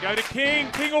Go to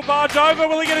King. King will barge over.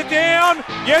 Will he get it down?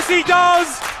 Yes, he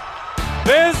does.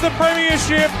 There's the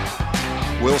premiership.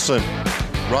 Wilson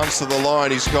runs to the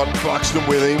line. He's got Buxton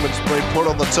with him. It's been put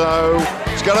on the toe.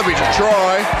 It's going to be to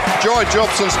try. Jai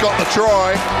Jobson's got the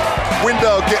try.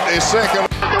 Window get their second.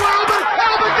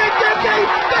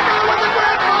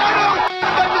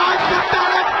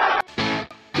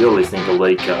 You're listening to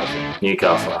League Castle,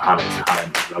 Newcastle Hunters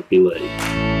home rugby league.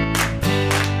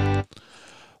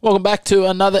 Welcome back to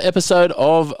another episode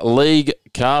of League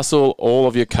Castle, all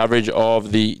of your coverage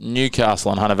of the Newcastle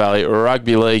and Hunter Valley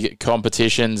Rugby League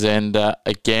competitions. And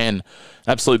again,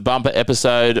 absolute bumper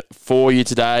episode for you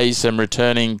today. Some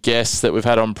returning guests that we've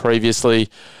had on previously,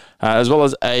 as well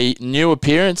as a new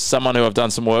appearance, someone who I've done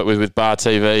some work with Bar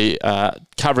TV,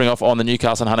 covering off on the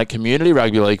Newcastle and Hunter Community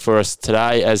Rugby League for us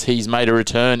today, as he's made a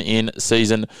return in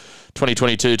season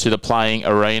 2022 to the playing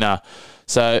arena.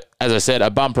 So, as I said, a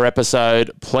bumper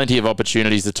episode, plenty of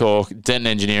opportunities to talk. Denton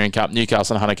Engineering Cup,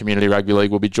 Newcastle and Hunter Community Rugby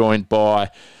League will be joined by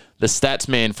the stats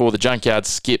man for the Junkyard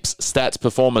Skips Stats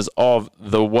Performers of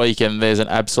the Week. And there's an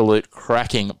absolute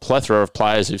cracking plethora of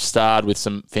players who've starred with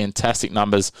some fantastic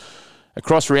numbers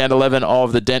across round 11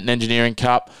 of the Denton Engineering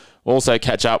Cup. We'll also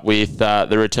catch up with the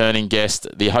returning guest,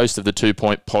 the host of the 2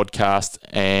 Point podcast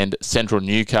and Central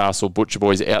Newcastle Butcher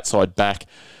Boys outside back,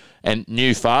 and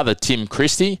new father, Tim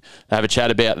Christie. They have a chat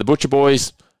about the Butcher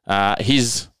Boys,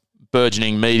 his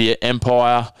burgeoning media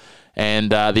empire,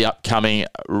 and the upcoming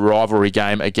rivalry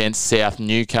game against South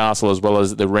Newcastle, as well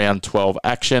as the round 12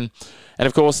 action. And,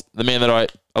 of course, the man that I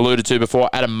alluded to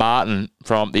before, Adam Martin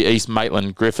from the East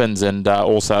Maitland Griffins, and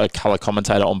also a colour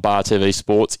commentator on Bar TV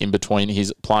Sports in between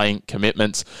his playing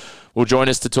commitments, will join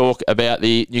us to talk about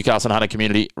the Newcastle and Hunter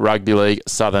Community Rugby League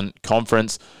Southern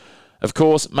Conference. Of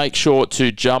course, make sure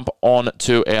to jump on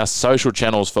to our social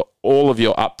channels for all of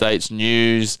your updates,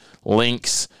 news,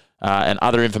 links, and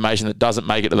other information that doesn't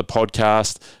make it to the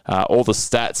podcast, all the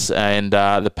stats and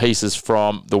the pieces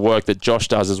from the work that Josh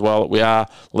does as well. We are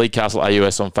League Castle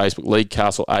AUS on Facebook, League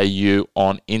Castle AU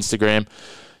on Instagram.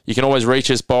 You can always reach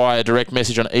us by a direct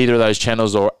message on either of those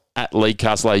channels or at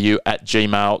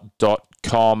leaguecastleau@gmail.com.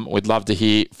 We'd love to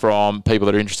hear from people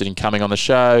that are interested in coming on the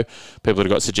show, people that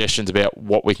have got suggestions about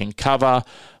what we can cover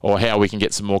or how we can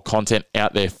get some more content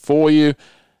out there for you.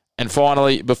 And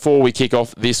finally, before we kick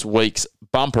off this week's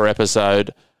bumper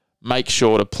episode, make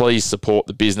sure to please support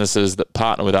the businesses that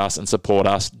partner with us and support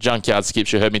us. Junkyard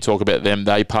Skips, you heard me talk about them.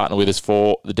 They partner with us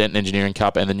for the Denton Engineering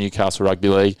Cup and the Newcastle Rugby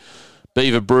League.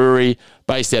 Beaver Brewery,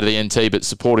 based out of the NT, but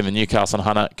supporting the Newcastle and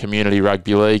Hunter Community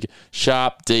Rugby League.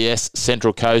 Sharp DS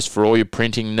Central Coast for all your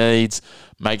printing needs.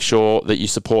 Make sure that you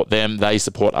support them. They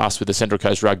support us with the Central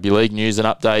Coast Rugby League news and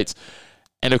updates.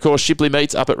 And, of course, Shipley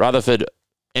Meats up at Rutherford.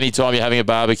 Anytime you're having a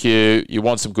barbecue, you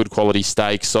want some good quality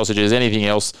steaks, sausages, anything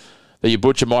else that your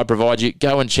butcher might provide you,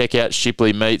 go and check out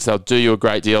Shipley Meats. They'll do you a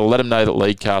great deal. Let them know that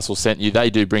League Castle sent you. They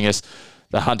do bring us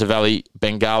the Hunter Valley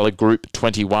Bengala Group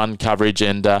 21 coverage,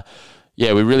 and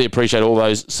yeah, we really appreciate all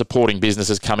those supporting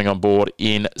businesses coming on board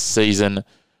in season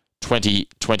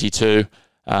 2022.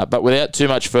 But without too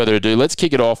much further ado, let's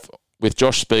kick it off with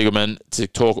Josh Spiegelman to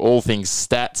talk all things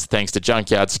stats, thanks to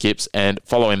Junkyard Skips. And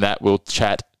following that, we'll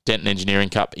chat Denton Engineering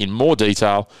Cup in more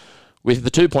detail with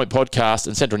the 2 Point podcast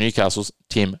and Central Newcastle's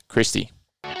Tim Christie.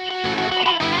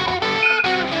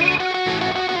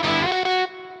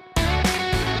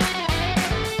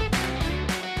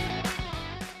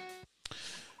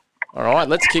 All right,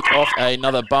 let's kick off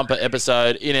another bumper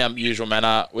episode in our usual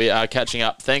manner. We are catching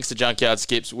up, thanks to Junkyard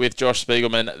Skips, with Josh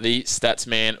Spiegelman, the stats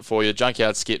man for your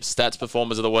Junkyard Skips Stats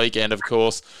Performers of the Week, and, of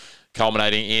course,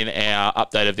 culminating in our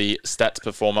update of the Stats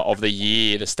Performer of the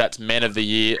Year, the Stats Men of the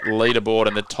Year leaderboard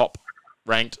and the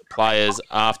top-ranked players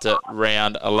after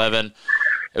round 11.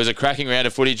 It was a cracking round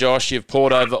of footy, Josh. You've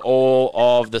poured over all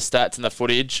of the stats and the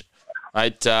footage.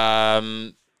 Mate,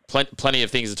 plenty of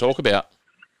things to talk about.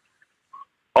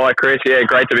 Hi, Chris. Yeah,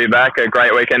 great to be back. A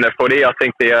great weekend of footy. I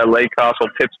think the League Castle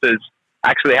tipsters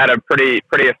actually had a pretty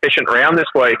efficient round this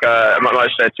week. Most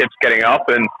of their tips getting up,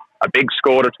 and a big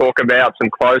score to talk about, some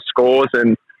close scores,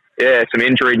 and yeah, some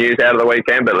injury news out of the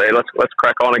weekend. But let's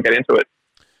crack on and get into it.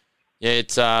 Yeah,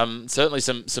 it's certainly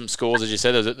some scores, as you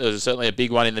said. There was certainly a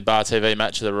big one in the Bar TV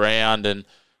match of the round, and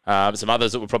some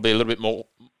others that were probably a little bit more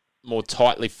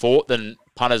tightly fought than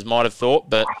punters might have thought.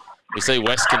 But we see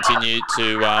West continue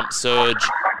to surge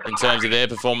in terms of their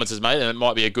performances, mate, and it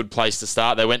might be a good place to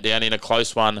start. They went down in a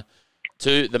close one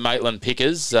to the Maitland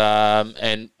Pickers,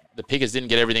 and the Pickers didn't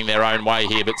get everything their own way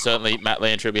here, but certainly Matt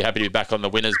Lantry will be happy to be back on the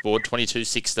winners board.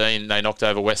 22-16, they knocked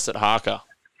over West at Harker.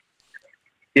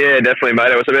 Yeah, definitely,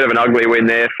 mate. It was a bit of an ugly win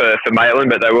there for Maitland,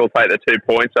 but they will take the 2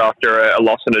 points after a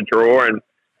loss and a draw. And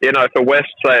for West,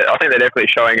 I think they're definitely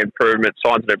showing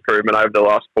signs of improvement over the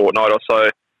last fortnight or so.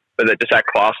 But they're just that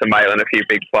class of Maitland, a few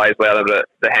big plays allow them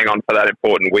to hang on for that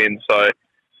important win. So,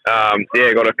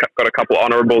 got a couple of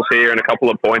honourables here and a couple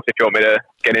of points if you want me to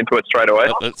get into it straight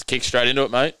away. Let's kick straight into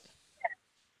it, mate.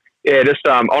 Yeah, just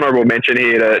honourable mention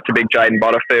here to big Jaden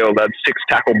Butterfield. 6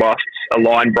 tackle busts, a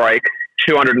line break,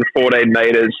 214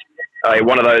 metres.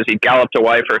 One of those, he galloped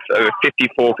away for a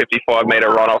 54, 55-metre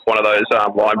run off one of those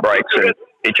line breaks, and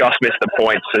he just missed the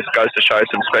points. This goes to show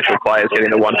some special players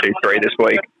getting the 1, 2, 3 this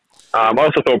week. I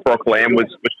also thought Brock Lamb was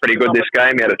pretty good this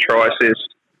game. He had a try assist,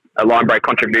 a line break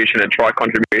contribution, a try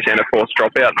contribution, and a forced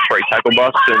dropout, and 3 tackle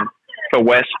busts. And for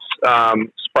West,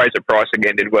 Fraser Price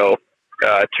again did well.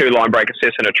 2 line break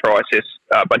assists and a try assist,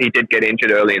 but he did get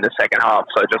injured early in the second half,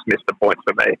 so just missed the points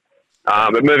for me.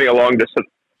 But moving along,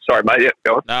 sorry, mate. Yeah,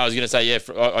 go on. No, I was going to say,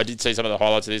 I did see some of the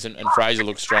highlights of this, and Fraser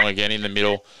looked strong again in the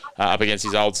middle up against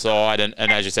his old side. And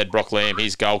as you said, Brock Lamb,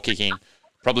 his goal kicking,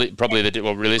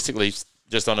 realistically,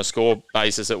 just on a score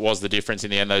basis, it was the difference in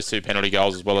the end, those 2 penalty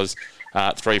goals as well as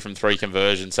 3 from 3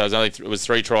 conversions. So it was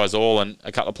 3 tries all and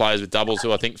a couple of players with doubles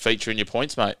who I think feature in your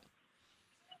points, mate.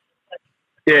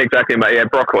 Yeah, exactly, mate. Yeah,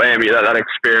 Brock Lamb, that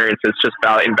experience is just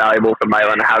invaluable for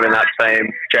Maitland, having that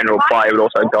same general play, but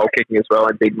also goal kicking as well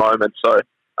in big moments. So,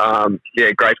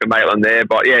 great for Maitland there.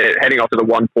 But, heading off to the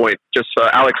 1 point, just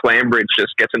Alex Lambridge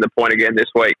just gets in the point again this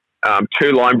week.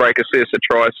 2 line break assists, a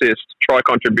try assist, try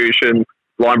contribution,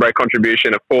 line break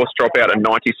contribution, a forced dropout, and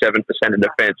 97% in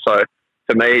defence. So,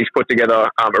 to me, he's put together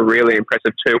a really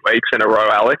impressive 2 weeks in a row,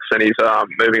 Alex, and he's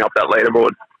moving up that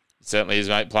leaderboard. Certainly is,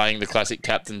 mate, playing the classic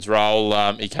captain's role.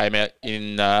 He came out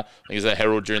in, I think it was the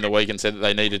Herald during the week and said that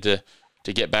they needed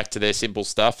to get back to their simple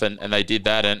stuff, and they did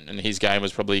that, and his game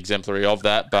was probably exemplary of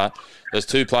that. But there's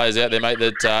 2 players out there, mate,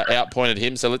 that outpointed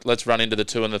him, so let's run into the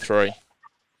 2 and the 3.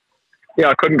 Yeah,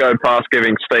 I couldn't go past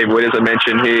giving Steve Witters a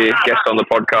mention here, guest on the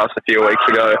podcast a few weeks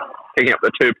ago, picking up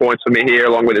the 2 points for me here,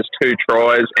 along with his 2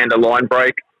 tries and a line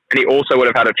break. And he also would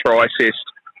have had a try assist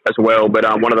as well, but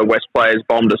one of the West players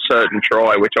bombed a certain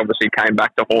try, which obviously came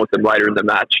back to haunt him later in the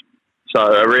match. So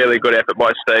a really good effort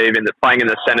by Steve, and playing in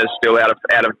the centre still out of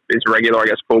his regular,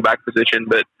 fullback position,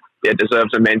 but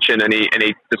deserves a mention, and he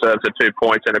deserves the 2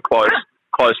 points and a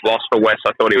close loss for West.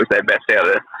 I thought he was their best out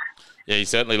there. Yeah, he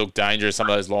certainly looked dangerous, some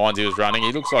of those lines he was running.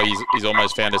 He looks like he's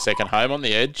almost found a second home on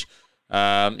the edge.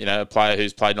 A player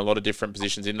who's played in a lot of different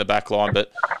positions in the back line,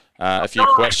 but a few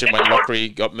questions when Lockery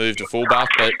got moved to fullback,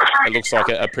 but it looks like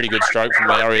a pretty good stroke from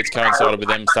Lowry. It's coincided with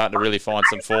them starting to really find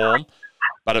some form.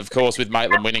 But, of course, with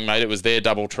Maitland winning, mate, it was their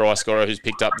double try scorer who's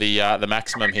picked up the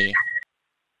maximum here.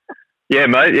 Yeah,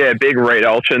 mate. Yeah, big Reed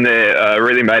Olchen there.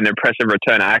 Really made an impressive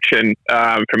return to action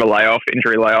from a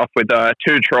injury layoff with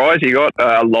 2 tries. He got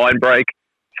a line break,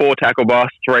 4 tackle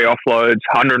busts, 3 offloads,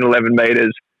 111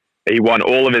 metres. He won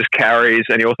all of his carries,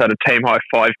 and he also had a team-high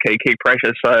 5 key kick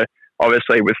pressure. So,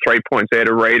 obviously, with 3 points there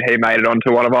to Reed, he made it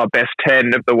onto one of our best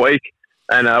 10 of the week.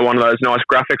 And one of those nice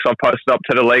graphics I posted up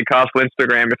to the League Castle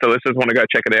Instagram if the listeners want to go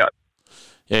check it out.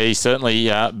 Yeah, he's certainly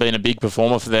been a big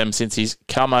performer for them since he's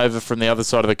come over from the other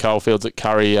side of the coalfields at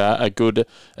Curry. A good,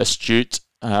 astute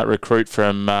recruit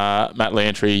from Matt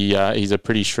Lantry. He's a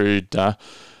pretty shrewd,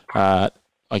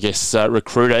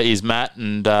 recruiter is Matt,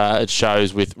 and it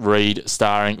shows with Reed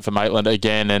starring for Maitland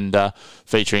again and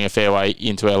featuring a fair way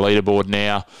into our leaderboard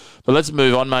now. But let's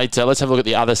move on, mate. Let's have a look at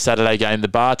the other Saturday game, the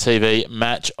Bar TV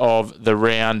match of the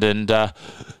round. And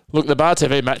look, the Bar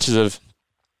TV matches have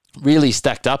really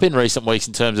stacked up in recent weeks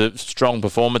in terms of strong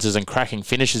performances and cracking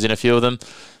finishes in a few of them.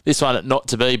 This one, not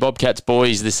to be. Bobcats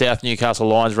boys, the South Newcastle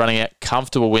Lions running out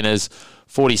comfortable winners,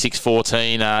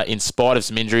 46-14, in spite of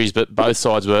some injuries, but both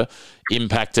sides were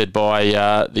impacted by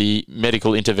the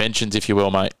medical interventions, if you will,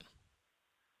 mate.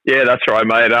 Yeah, that's right,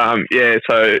 mate.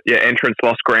 Entrance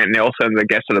lost Grant Nelson, the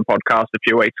guest of the podcast a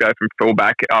few weeks ago, from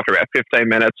fullback after about 15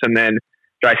 minutes, and then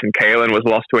Jason Keelan was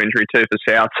lost to injury too for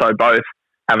South, so both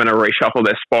having to reshuffle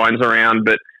their spines around.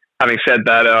 But having said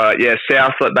that,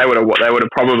 South, they would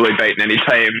have probably beaten any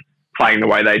team playing the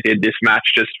way they did this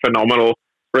match. Just phenomenal,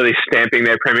 really stamping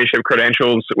their premiership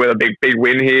credentials with a big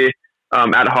win here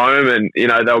at home, and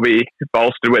they'll be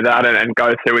bolstered with that and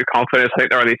go through with confidence. I think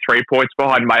they're only 3 points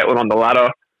behind Maitland on the ladder.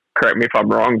 Correct me if I'm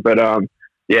wrong, but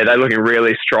they're looking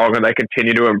really strong and they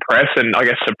continue to impress and I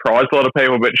guess surprise a lot of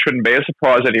people, but it shouldn't be a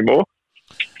surprise anymore.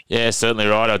 Yeah, certainly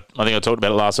right. I think I talked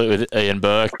about it last week with Ian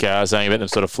Burke, saying about them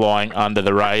sort of flying under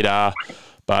the radar,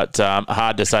 but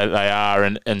hard to say that they are,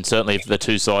 and certainly if the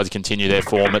two sides continue their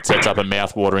form, it sets up a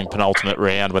mouth-watering penultimate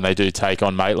round when they do take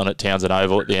on Maitland at Townsend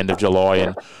Oval at the end of July,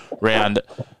 and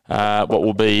what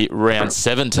will be round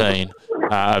 17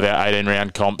 of our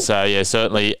 18-round comp. So, yeah,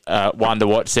 certainly one to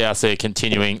watch. South are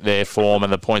continuing their form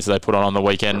and the points that they put on the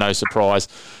weekend. No surprise.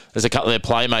 There's a couple of their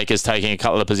playmakers taking a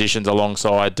couple of positions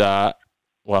alongside,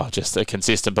 just a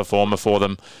consistent performer for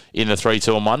them in the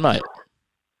 3-2-1, mate.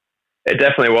 It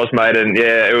definitely was, mate. And,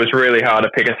 yeah, it was really hard to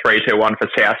pick a 3-2-1 for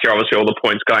South here. Obviously, all the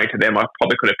points going to them. I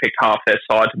probably could have picked half their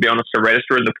side, to be honest, to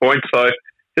register as the points. So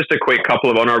just a quick couple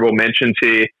of honourable mentions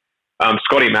here.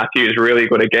 Scotty Matthews, really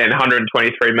good again,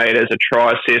 123 metres, a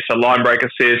try assist, a line break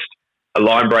assist, a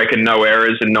line break and no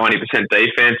errors and 90%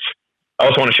 defence. I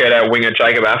also want to shout out winger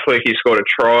Jacob Affleck. He scored a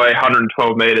try,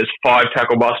 112 metres, 5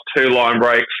 tackle busts, 2 line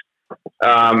breaks.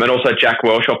 And also Jack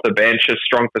Welsh off the bench is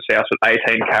strong for South with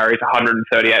 18 carries,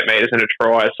 138 metres and a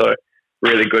try. So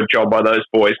really good job by those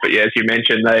boys. But yeah, as you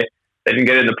mentioned, they didn't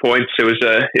get in the points. It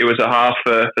was a half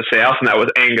for South, and that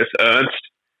was Angus Ernst.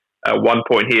 1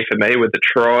 point here for me with the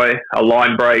try, a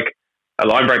line break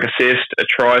assist, a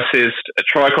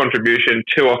try contribution,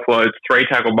 2 offloads, 3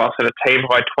 tackle busts, and a team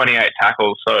high 28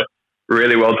 tackles. So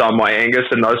really well done by Angus,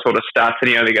 and those sort of stats, and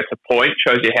he only gets a point,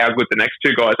 shows you how good the next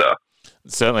 2 guys are.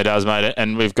 It certainly does, mate.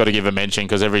 And we've got to give a mention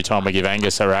because every time we give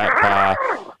Angus a rap,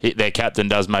 their captain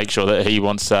does make sure that he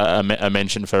wants a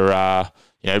mention for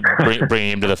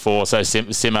bringing him to the fore. So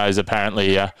Simo's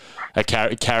apparently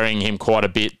carrying him quite a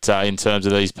bit in terms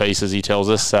of these pieces, he tells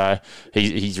us. So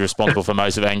he's responsible for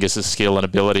most of Angus's skill and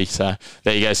ability. So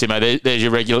there you go, Simo. There's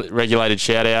your regulated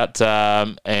shout-out,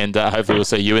 and hopefully we'll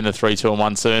see you in the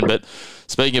 3-2-1 soon. But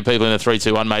speaking of people in the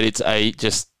 3-2-1, mate, he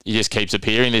just keeps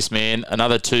appearing, this man.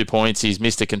 Another 2 points. He's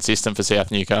Mr. Consistent for South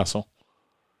Newcastle.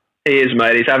 He is,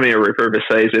 mate. He's having a ripper of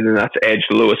a season, and that's Edge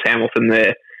Lewis Hamilton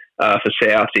there. For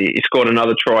South, he scored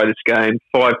another try this game,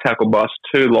 5 tackle busts,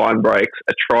 2 line breaks,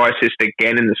 a try assist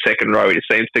again in the second row. He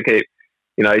seems to keep,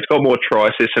 he's got more try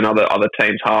assists than other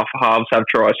teams. Halves have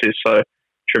try assists, so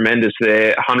tremendous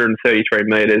there. 133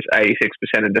 metres, 86%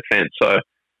 in defence. So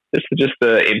just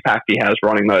the impact he has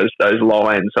running those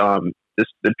lines,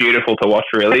 just beautiful to watch,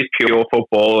 really. Pure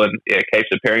football, and yeah, keeps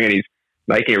appearing, and he's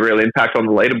making a real impact on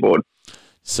the leaderboard.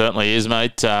 Certainly is,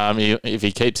 mate. If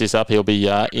he keeps this up, he'll be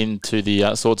into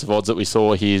the sorts of odds that we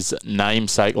saw his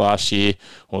namesake last year,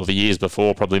 or the years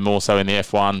before, probably more so in the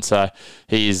F1. So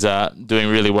he's doing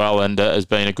really well and has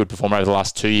been a good performer over the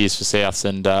last 2 years for Souths,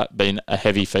 and been a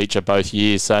heavy feature both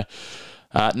years. So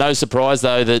no surprise,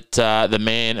 though, that the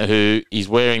man who is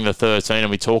wearing the 13, and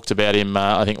we talked about him,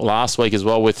 I think, last week as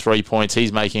well with 3 points,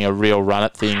 he's making a real run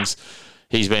at things.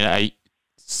 He's been a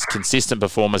consistent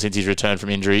performer since his return from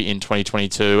injury in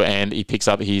 2022, and he picks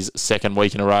up his second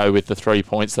week in a row with the 3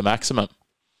 points, the maximum.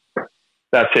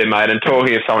 That's it, mate. And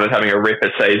talking of someone who's having a ripper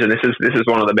season, this is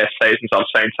one of the best seasons I've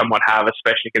seen someone have,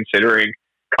 especially considering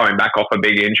coming back off a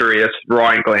big injury. It's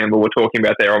Ryan Glanville we're talking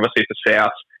about there, obviously for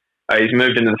South. He's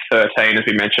moved into the 13, as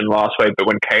we mentioned last week, but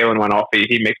when Keelan went off,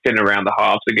 he mixed in around the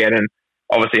halves again, and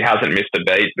obviously hasn't missed a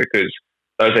beat because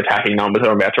those attacking numbers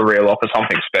are about to reel off are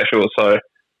something special. So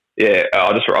yeah,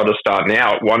 I'll just start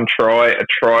now. 1 try, a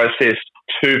try assist,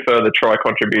 2 further try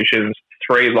contributions,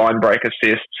 3 line break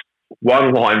assists,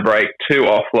 1 line break, 2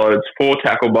 offloads, 4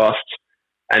 tackle busts,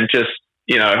 and just,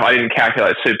 I didn't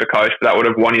calculate super coach, but that would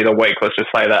have won you the week, let's just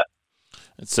say that.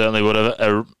 It certainly would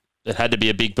have. It had to be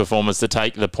a big performance to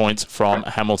take the points from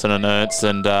Hamilton and Ernst,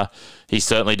 and he's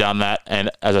certainly done that.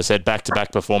 And as I said,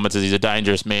 back-to-back performances. He's a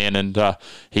dangerous man, and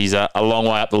he's a long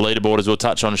way up the leaderboard, as we'll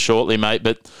touch on shortly, mate.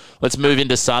 But let's move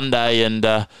into Sunday, and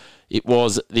it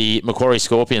was the Macquarie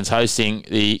Scorpions hosting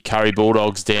the Curry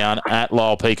Bulldogs down at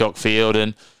Lyle Peacock Field,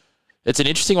 and it's an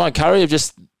interesting one. Curry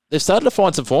they've started to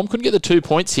find some form. Couldn't get the 2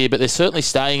 points here, but they're certainly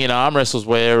staying in arm wrestles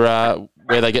where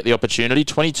they get the opportunity.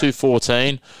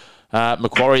 22-14.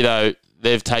 Macquarie, though,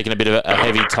 they've taken a bit of a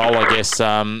heavy toll, I guess,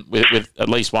 with at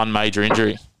least one major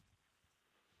injury.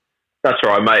 That's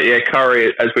right, mate. Yeah,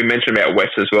 Curry, as we mentioned about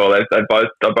West as well,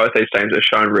 both these teams have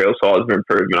shown real signs of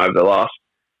improvement over the last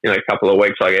couple of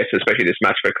weeks, I guess, especially this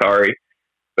match for Curry.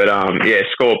 But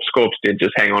Scorps did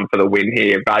just hang on for the win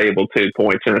here. Valuable 2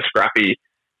 points in a scrappy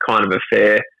kind of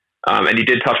affair. And you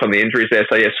did touch on the injuries there.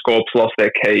 So yeah, Scorps lost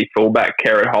their key fullback,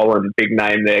 Kerrod Holland, big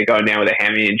name there, going down with a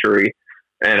hammy injury.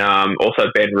 And also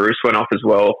Ben Roos went off as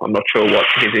well. I'm not sure what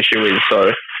his issue is.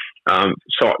 So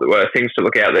things to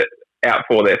look out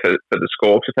for there for the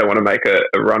Scorps if they want to make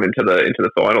a run into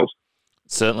the finals.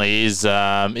 It certainly is.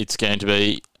 It's going to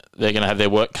be, they're going to have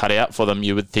their work cut out for them,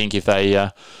 you would think, if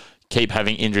they keep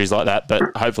having injuries like that.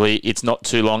 But hopefully it's not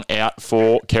too long out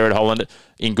for Kerrod Holland.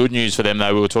 In good news for them,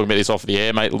 though, we were talking about this off the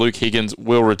air, mate. Luke Higgins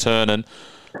will return, and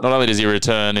not only does he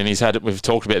return, and we've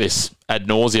talked about this ad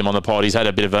nauseum on the pod, he's had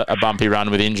a bit of a bumpy run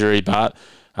with injury, but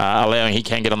allowing he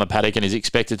can get on the paddock and is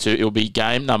expected to. It'll be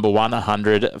game number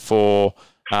 100 for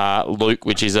Luke,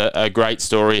 which is a great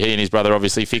story. He and his brother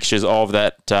obviously fixtures of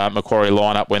that Macquarie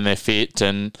lineup when they're fit,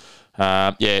 and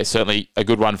certainly a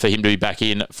good one for him to be back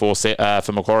in for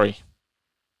Macquarie.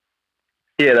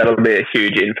 Yeah, that'll be a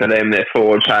huge in for them. Their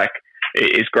forward pack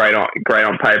is great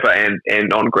on paper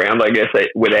and on ground, I guess,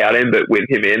 without him. But with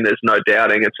him in, there's no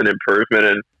doubting it's an improvement.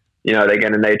 And, they're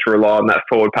going to need to rely on that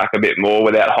forward pack a bit more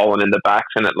without Holland in the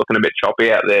backs and it looking a bit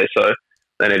choppy out there. So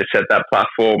they need to set that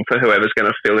platform for whoever's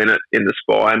going to fill in it in the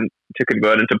spine to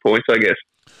convert into points, I guess.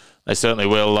 They certainly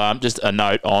will. Just a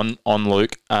note on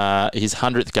Luke. His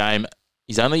 100th game,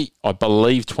 he's only, I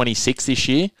believe, 26 this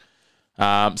year.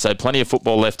 So plenty of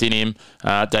football left in him.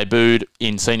 Debuted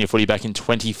in senior footy back in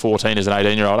 2014 as an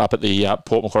 18-year-old up at the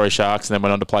Port Macquarie Sharks, and then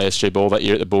went on to play SG Ball that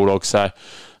year at the Bulldogs. So,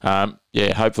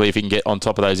 hopefully if he can get on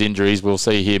top of those injuries, we'll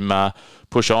see him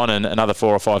push on, and another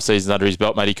 4 or 5 seasons under his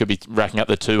belt, mate. He could be racking up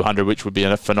the 200, which would be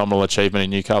a phenomenal achievement in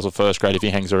Newcastle first grade if he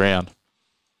hangs around.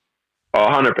 Oh,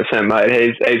 100%,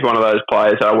 mate. He's one of those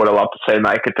players I would have loved to see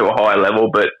make it to a higher level,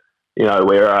 but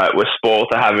we're spoiled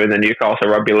to have him in the Newcastle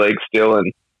Rugby League still,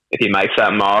 and if he makes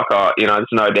that mark, there's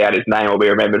no doubt his name will be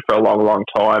remembered for a long, long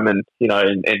time, and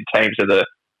in teams of the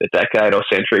decade or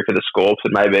century for the Scorps,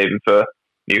 and maybe even for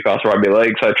Newcastle Rugby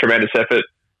League. So tremendous effort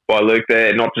by Luke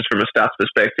there, not just from a stats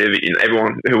perspective.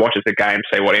 Everyone who watches the game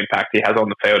see what impact he has on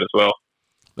the field as well.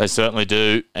 They certainly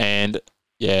do, and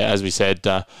as we said,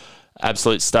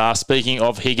 absolute star. Speaking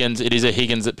of Higgins, it is a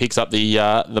Higgins that picks up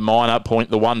the minor point,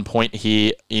 the 1 point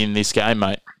here in this game,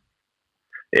 mate.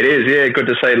 It is, yeah. Good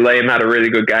to see Liam had a really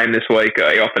good game this week.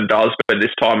 He often does, but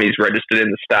this time he's registered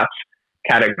in the stats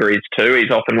categories too.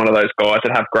 He's often one of those guys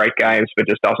that have great games but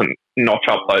just doesn't notch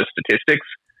up those statistics.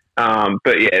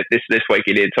 This week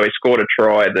he did. So he scored a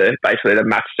try, basically the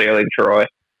match-sealing try,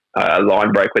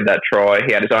 line break with that try.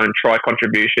 He had his own try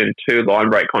contribution, 2 line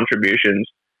break contributions,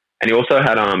 and he also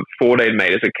had 14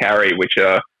 metres of carry, which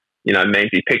means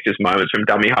he picked his moments from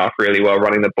dummy half really well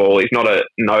running the ball. He's not a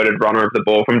noted runner of the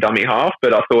ball from dummy half,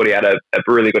 but I thought he had a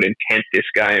really good intent this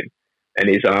game. And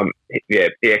he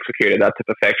executed that to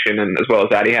perfection. And as well as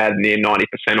that, he had near 90%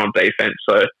 on defence.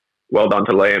 So well done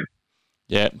to Liam.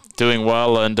 Yeah, doing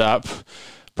well, and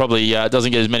probably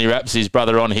doesn't get as many raps as his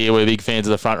brother on here. We're big fans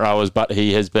of the front rowers, but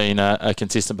he has been a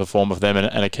consistent performer for them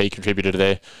and a key contributor to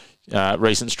their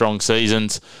recent strong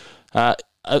seasons. A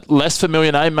less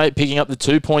familiar name, mate, picking up the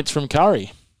 2 points from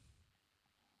Curry.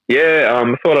 Yeah,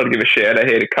 I thought I'd give a shout out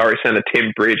here to Curry centre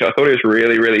Tim Bridge. I thought he was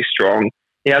really, really strong.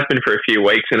 He has been for a few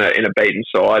weeks in a beaten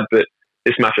side, but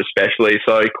this match especially.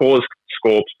 So he caused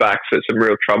Scorps back some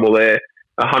real trouble there.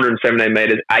 117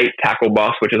 metres, 8 tackle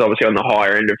busts, which is obviously on the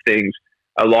higher end of things.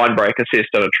 A line break assist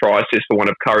and a try assist for one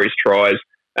of Curry's tries.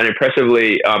 And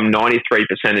impressively, 93%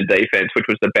 in defence, which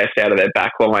was the best out of their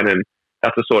back line. And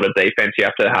that's the sort of defence you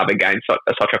have to have against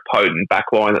such a potent back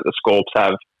line that the Scorps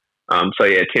have.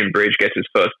 Tim Bridge gets his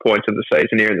first points of the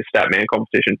season here in the Statman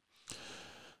competition.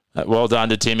 Well done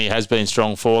to Tim. He has been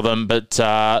strong for them. But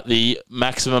the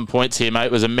maximum points here, mate,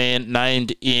 was a man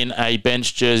named in a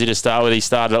bench jersey to start with. He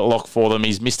started at lock for them.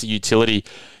 He's Mr. Utility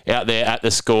out there at the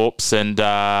Scorps, and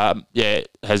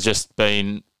has just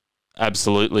been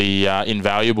absolutely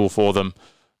invaluable for them,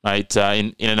 mate,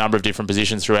 in a number of different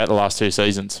positions throughout the last 2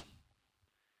 seasons.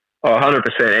 Oh, 100%.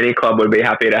 Any club would be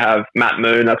happy to have Matt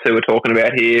Moon, that's who we're talking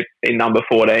about here, in number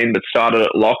 14, but started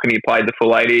at lock and he played the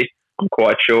full 80, I'm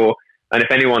quite sure. And if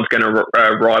anyone's going to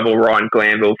rival Ryan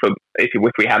Glanville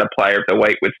if we had a player of the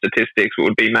week with statistics, it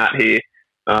would be Matt here.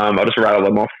 I'll just rattle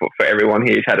them off for everyone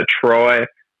here. He's had a try,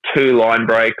 2 line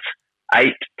breaks,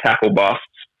 8 tackle busts,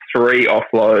 3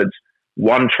 offloads,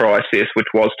 1 try assist, which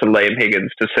was to Liam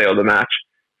Higgins to seal the match,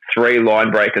 3 line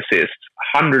break assists,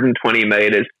 120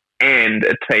 metres, and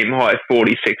a team high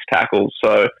 46 tackles.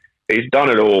 So he's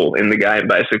done it all in the game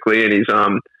basically, and he's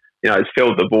he's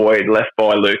filled the void left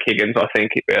by Luke Higgins, I think,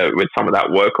 with some of that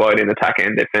workload in attack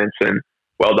and defence. And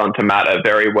well done to Matt, a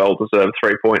very well deserved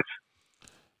 3 points.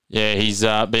 Yeah, he's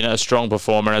been a strong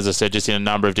performer, as I said, just in a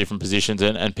number of different positions,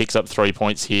 and picks up 3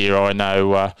 points here. I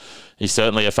know he's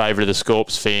certainly a favourite of the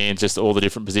Scorps fans, just all the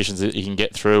different positions that he can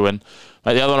get through. And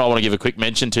mate, the other one I want to give a quick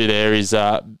mention to there is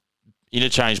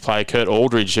interchange player Kurt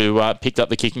Aldridge, who picked up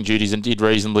the kicking duties and did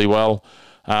reasonably well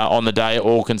on the day,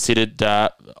 all considered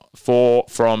 4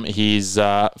 from his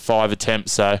 5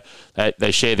 attempts. So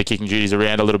they share the kicking duties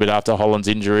around a little bit after Holland's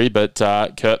injury, but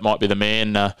Kurt might be the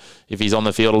man if he's on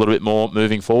the field a little bit more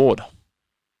moving forward.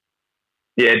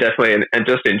 Yeah, definitely. And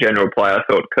just in general play, I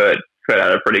thought Kurt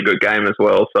had a pretty good game as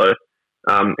well. So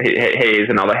he is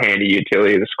another handy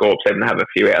utility. The Scorps happen to have a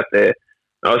few out there.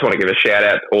 I just want to give a shout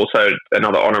out. Also,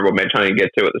 another honourable mention I didn't get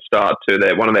to at the start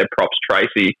to one of their props,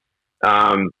 Tracy.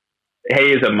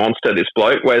 He is a monster. This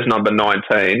bloke wears number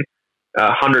 19,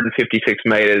 156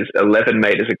 metres, 11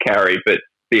 metres a carry. But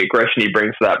the aggression he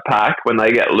brings to that pack when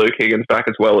they get Luke Higgins back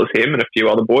as well as him and a few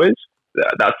other boys,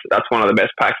 that's one of the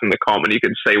best packs in the comp, and you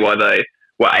can see why they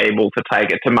were able to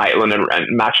take it to Maitland and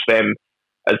match them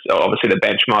as obviously the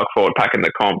benchmark forward pack in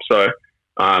the comp. So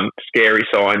scary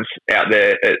signs out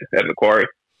there at Macquarie.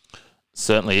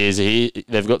 Certainly is.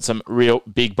 They've got some real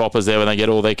big boppers there when they get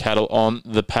all their cattle on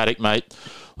the paddock, mate.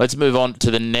 Let's move on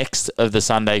to the next of the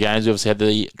Sunday games. We obviously had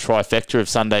the trifecta of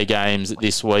Sunday games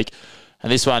this week.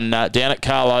 And this one down at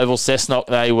Carl Oval, Cessnock,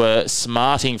 they were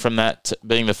smarting from that,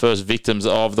 being the first victims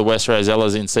of the West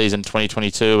Rosellas in season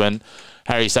 2022. And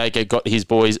Harry Saker got his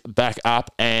boys back up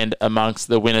and amongst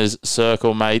the winners'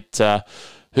 circle, mate.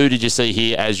 Who did you see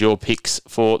here as your picks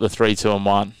for the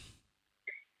 3-2-1?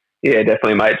 Yeah,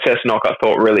 definitely, mate. Cessnock, I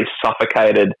thought, really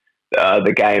suffocated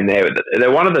the game there. They're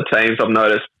one of the teams I've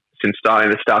noticed since starting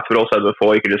the stats, but also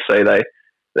before, you could just see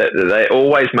they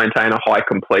always maintain a high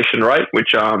completion rate,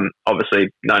 which obviously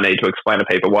no need to explain to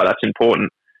people why that's important.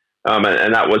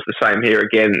 And that was the same here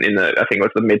again I think it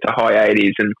was the mid to high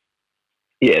 80s. And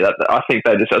yeah, I think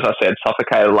they just, as I said,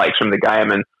 suffocated Lakes from the game.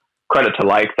 And credit to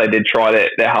Lakes, they did try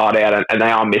their heart out, and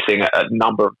they are missing a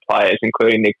number of players,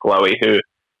 including Nick Glowy, who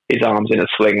his arm's in a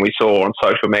sling we saw on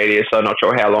social media, so not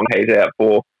sure how long he's out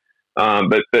for.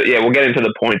 But yeah, we'll get into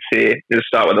the points here. Just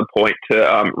start with a point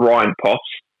to Ryan Potts,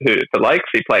 who for Lakes,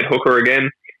 he played hooker again,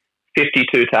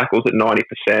 52 tackles at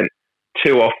 90%,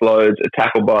 2 offloads, a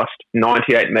tackle bust,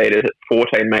 98 metres at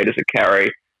 14 metres a carry.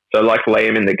 So like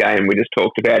Liam in the game, we just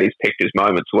talked about, he's picked his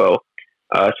moments well.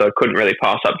 So I couldn't really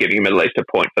pass up giving him at least a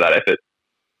point for that effort.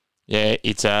 Yeah,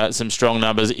 it's some strong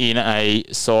numbers in a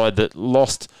side that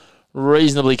lost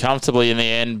reasonably comfortably in the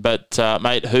end. But,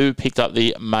 mate, who picked up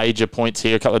the major points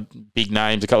here? A couple of big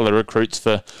names, a couple of recruits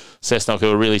for Cessnock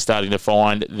who are really starting to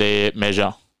find their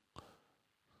measure.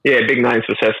 Yeah, big names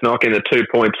for Cessnock in the 2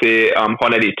 points here.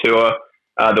 Honeti Tua,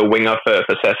 the winger for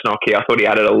Cessnock here. I thought he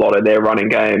added a lot of their running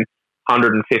game.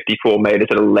 154 metres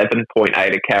at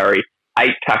 11.8 a carry,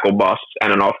 8 tackle busts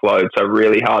and an offload. So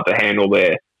really hard to handle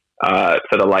there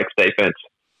for the Lakes defence.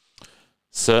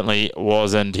 Certainly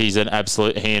was, and he's an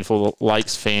absolute handful.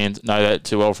 Lakes fans know that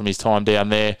too well from his time down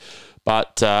there.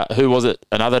 But who was it?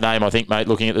 Another name, I think, mate,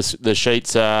 looking at the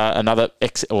sheets, an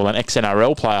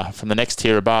ex-NRL player from the next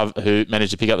tier above who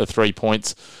managed to pick up the 3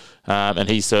 points, and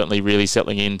he's certainly really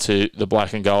settling into the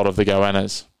black and gold of the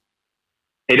Goannas.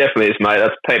 He definitely is, mate.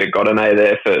 That's Peter Godinay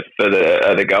there for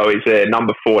the Goies there.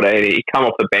 Number 14, he come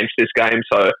off the bench this game,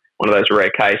 so one of those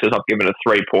rare cases. I've given a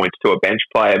 3 points to a bench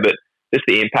player, but just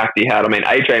the impact he had. I mean,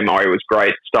 AJ Murray was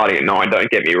great starting at 9, don't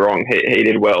get me wrong. He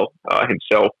did well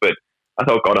himself, but I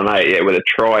thought Godinay, with a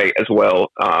try as well,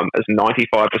 as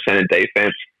 95% in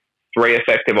defence, 3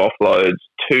 effective offloads,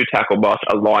 2 tackle busts,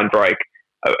 a line break,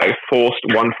 a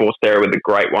one forced error with a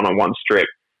great one-on-one strip,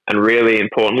 and really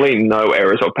importantly, no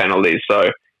errors or penalties. So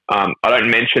I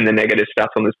don't mention the negative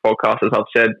stats on this podcast, as I've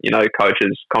said,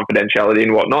 coaches' confidentiality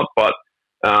and whatnot, but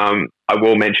I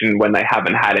will mention when they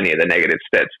haven't had any of the negative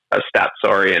stats,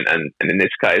 and in this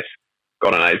case,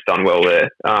 Godinay's done well there,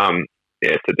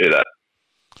 to do that.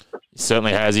 He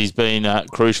certainly has. He's been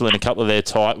crucial in a couple of their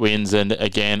tight wins and,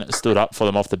 again, stood up for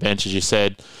them off the bench, as you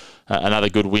said. Another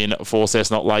good win for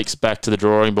Cessnock Lakes, back to the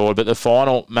drawing board. But the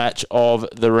final match of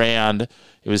the round,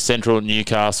 it was Central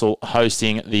Newcastle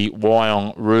hosting the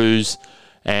Wyong Roos.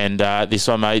 And this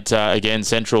one, mate, again,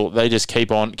 Central, they just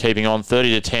keep on keeping on.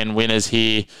 30-10 winners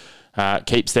here.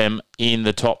 Keeps them in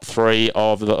the top 3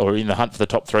 or in the hunt for the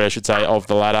top 3, I should say, of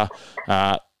the ladder.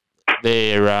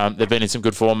 They've been in some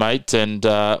good form, mate, and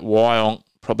Wyong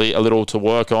probably a little to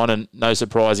work on, and no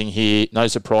surprises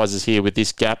here with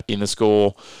this gap in the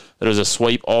score. That was a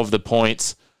sweep of the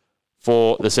points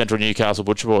for the Central Newcastle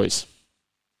Butcher Boys.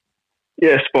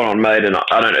 Yeah, spot on, mate, and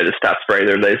I don't know the stats for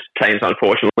either of these teams,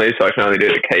 unfortunately, so I can only do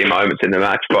the key moments in the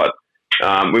match, but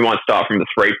we might start from the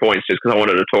 3 points just because I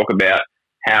wanted to talk about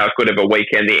how good of a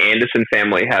weekend the Anderson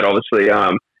family had. Obviously,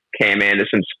 Cam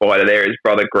Anderson, Spider there, his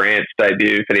brother Grant's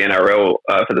debut for the NRL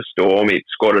for the Storm. He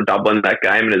scored a double in that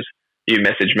game, and as you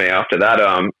messaged me after that,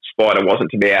 Spider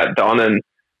wasn't to be outdone, and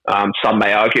some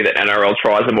may argue that NRL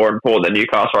tries are more important than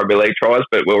Newcastle Rugby League tries,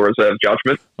 but we'll reserve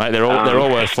judgment. Mate, they're all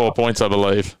worth 4 points, I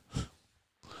believe.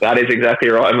 That is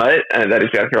exactly right, mate, and that is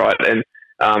exactly right. And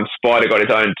Spider got his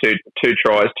own two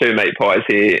tries, 2 meat pies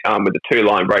here with the 2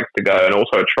 line breaks to go, and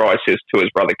also a try assist to his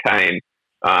brother Kane.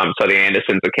 So the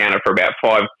Andersons accounted for about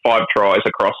five tries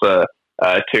across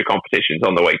 2 competitions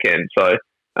on the weekend. So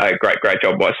great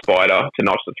job by Spider to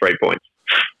notch the 3 points.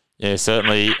 Yeah,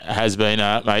 certainly has been,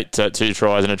 mate. 2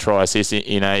 tries and a try assist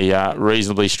in a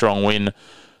reasonably strong win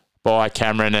by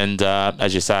Cameron, and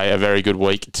as you say, a very good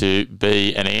week to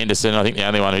be an Anderson. I think the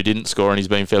only one who didn't score, and he's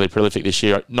been fairly prolific this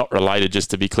year, not related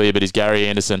just to be clear, but is Gary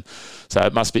Anderson. So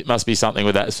it must be something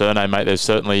with that surname, mate. They've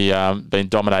certainly been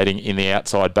dominating in the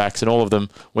outside backs, and all of them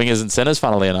wingers and centres,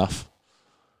 funnily enough.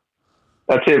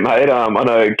 That's it, mate. I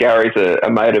know Gary's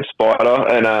a mate of Spider,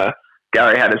 and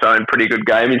Gary had his own pretty good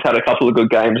game. He's had a couple of good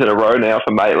games in a row now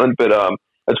for Maitland, but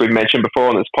as we've mentioned before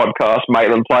on this podcast,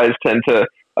 Maitland players tend to,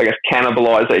 I guess,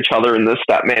 cannibalise each other in the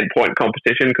Statman point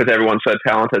competition because everyone's so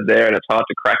talented there and it's hard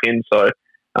to crack in. So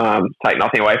take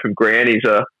nothing away from Grant.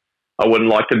 I wouldn't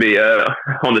like to be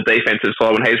on the defensive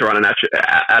side when he's running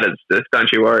at us. Don't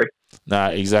you worry. No,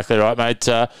 exactly right, mate.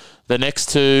 The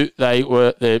next two, they're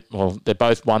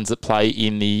both ones that play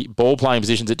in the ball-playing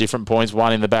positions at different points.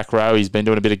 One in the back row, he's been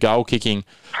doing a bit of goal kicking,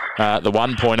 the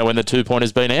 1-pointer when the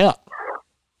 2-pointer's been out.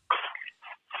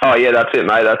 Oh, yeah, that's it,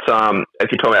 mate. That's if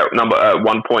you're talking about number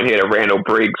 1 point here to Randall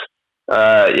Briggs.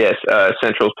 Yes,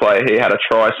 Central's player. He had a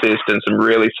try assist and some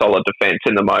really solid defence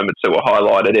in the moments that were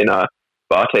highlighted in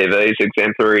Bar TV's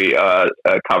exemplary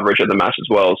coverage of the match as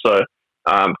well. So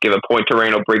give a point to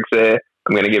Randall Briggs there.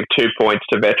 I'm going to give 2 points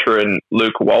to veteran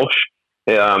Luke Walsh.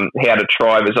 He had a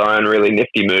try of his own, really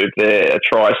nifty move there, a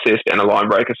try assist and a line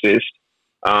break assist.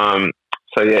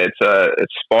 So yeah,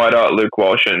 it's Spider, Luke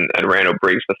Walsh, and Randall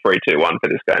Briggs, the 3-2-1 for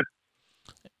this game.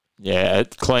 Yeah, a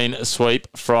clean sweep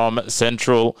from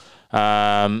Central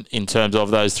in terms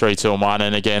of those 3-2-1,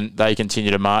 and again they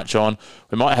continue to march on.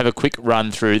 We might have a quick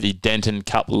run through the Denton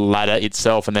Cup ladder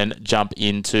itself, and then jump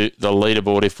into the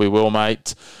leaderboard if we will,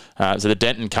 mate. So the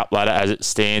Denton Cup ladder as it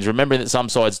stands, remembering that some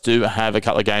sides do have a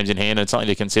couple of games in hand, and it's something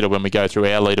to consider when we go through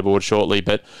our leaderboard shortly.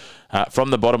 But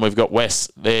from the bottom, we've got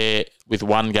West there with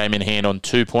 1 game in hand on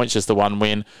 2 points, just the 1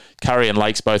 win. Curry and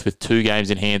Lakes both with 2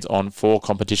 games in hand on 4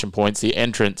 competition points. The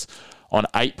Entrance on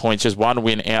 8 points, just 1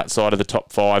 win outside of the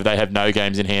top 5. They have no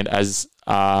games in hand, as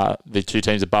the 2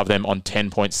 teams above them on 10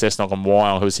 points, Cessnock and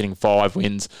Wyong, who are sitting 5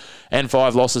 wins and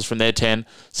 5 losses from their 10.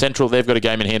 Central, they've got a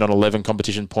game in hand on 11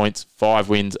 competition points, 5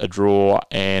 wins, a draw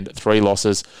and 3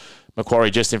 losses.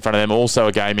 Macquarie just in front of them, also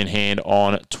a game in hand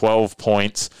on 12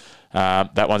 points.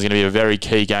 That one's going to be a very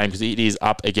key game because it is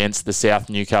up against the South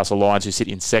Newcastle Lions, who sit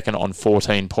in second on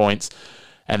 14 points.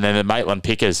 And then the Maitland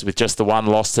Pickers with just the 1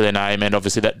 loss to their name, and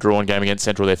obviously that drawn game against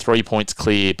Central, they're 3 points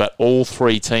clear. But all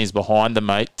 3 teams behind them,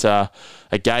 mate, a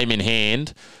game in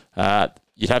hand.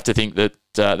 You'd have to think that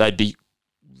they'd be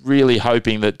really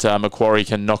hoping that Macquarie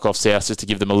can knock off South just to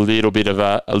give them a little bit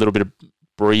of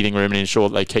breathing room and ensure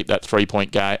that they keep that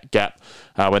 3-point gap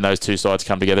when those 2 sides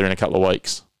come together in a couple of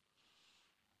weeks.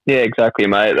 Yeah, exactly,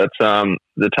 mate. That's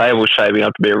the table's shaping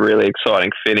up to be a really exciting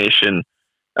finish, and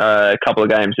a couple of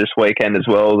games this weekend as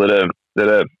well that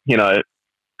are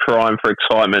prime for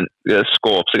excitement.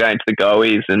 Scorps against the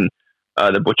Goeys and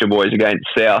the Butcher Boys against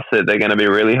South. They're going to be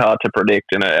really hard to predict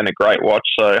and a great watch.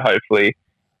 So hopefully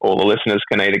all the listeners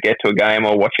can either get to a game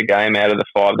or watch a game out of the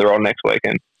 5 they're on next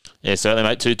weekend. Yeah, certainly,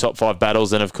 mate. 2 top 5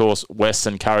 battles, and of course West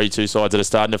and Curry, 2 sides that are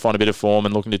starting to find a bit of form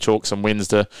and looking to chalk some wins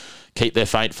to keep their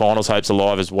faint finals hopes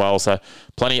alive as well. So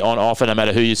plenty on offer, no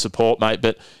matter who you support, mate.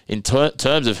 But in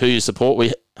terms of who you support,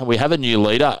 we have a new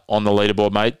leader on the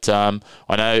leaderboard, mate.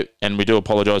 I know, and we do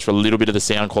apologise for a little bit of the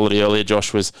sound quality earlier.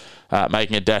 Josh was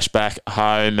making a dash back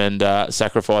home and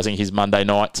sacrificing his Monday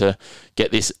night to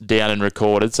get this down and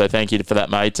recorded. So thank you for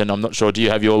that, mate. And I'm not sure, do you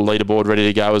have your leaderboard ready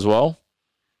to go as well?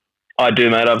 I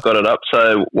do, mate. I've got it up.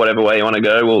 So whatever way you want to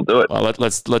go, we'll do it. Well,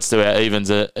 let's do our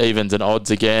evens and odds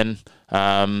again.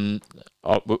 I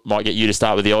might get you to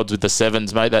start with the odds with the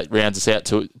 7s, mate. That rounds us out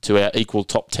to our equal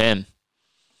top 10.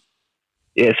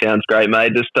 Yeah, sounds great,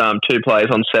 mate. Just 2 players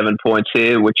on 7 points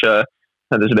here, which are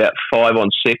there's about 5 on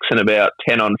 6 and about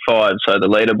 10 on 5. So the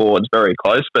leaderboard's very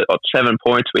close. But at 7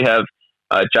 points, we have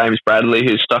James Bradley,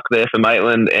 who's stuck there for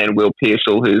Maitland, and Will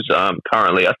Pearsall, who's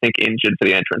currently, I think, injured for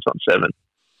the Entrance on 7.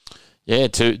 Yeah,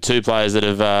 two players that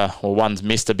have, one's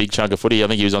missed a big chunk of footy. I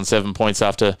think he was on 7 points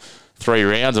after 3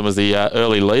 rounds and was the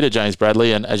early leader, James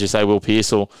Bradley. And as you say, Will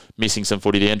Pearsall missing some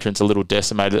footy. The Entrance a little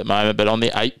decimated at the moment. But on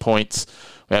the 8 points,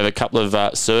 we have a couple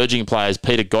of surging players,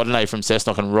 Peter Godinay from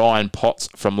Cessnock and Ryan Potts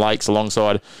from Lakes,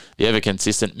 alongside the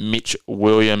ever-consistent Mitch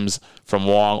Williams from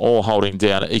Wyong, all holding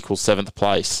down at equal 7th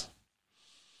place.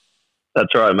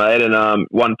 That's right, mate. And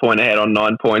 1 point ahead on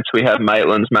 9 points, we have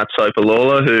Maitland's Matt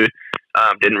Sopalola, who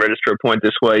didn't register a point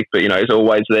this week, but he's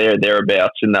always there,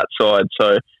 thereabouts in that side.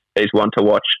 So he's one to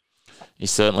watch. He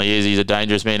certainly is. He's a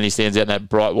dangerous man, and he stands out in that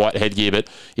bright white headgear. But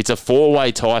it's a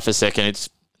 4-way tie for second. It's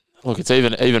look, it's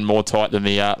even more tight than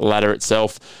the ladder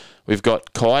itself. We've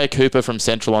got Kaya Cooper from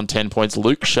Central on 10 points,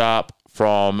 Luke Sharp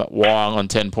from Wyong on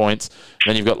 10 points.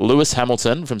 Then you've got Lewis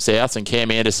Hamilton from South and Cam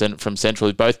Anderson from Central,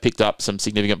 who both picked up some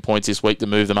significant points this week to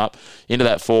move them up into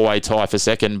that four-way tie for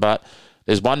second. But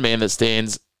there's one man that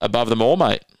stands above them all,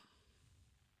 mate.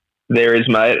 There is,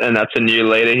 mate, and that's a new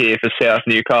leader here for South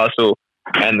Newcastle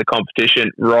and the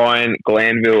competition. Ryan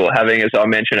Glanville having, as I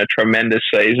mentioned, a tremendous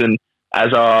season,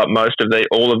 as are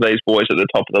all of these boys at the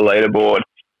top of the leaderboard.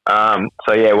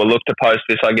 So yeah, we'll look to post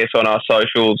this, I guess, on our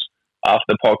socials after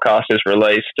the podcast is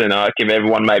released, and give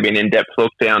everyone maybe an in-depth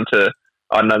look down to,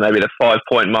 I don't know, maybe the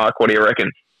 5-point mark. What do you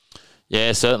reckon?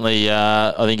 Yeah, certainly.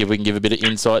 I think if we can give a bit of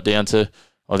insight down to,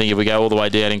 I think if we go all the way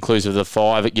down, inclusive of the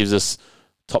 5, it gives us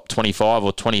top 25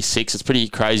 or 26. It's pretty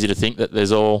crazy to think that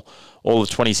there's all of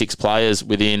 26 players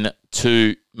within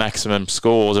 2 maximum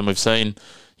scores, and we've seen,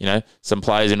 some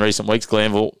players in recent weeks.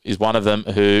 Glanville is one of them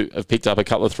who have picked up a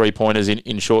couple of 3-pointers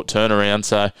in short turnaround.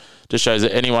 So just shows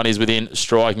that anyone is within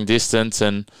striking distance.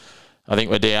 And I think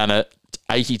we're down at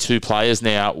 82 players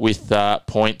now with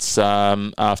points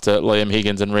after Liam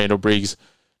Higgins and Randall Briggs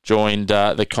joined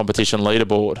the competition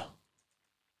leaderboard.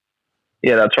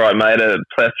 Yeah, that's right, mate. A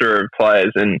plethora of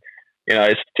players, and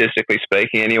statistically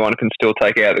speaking, anyone can still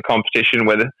take out the competition,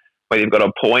 whether you've got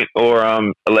a point or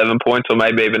 11 points, or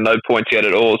maybe even no points yet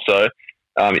at all. So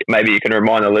maybe you can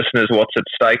remind the listeners what's at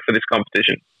stake for this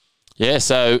competition. Yeah,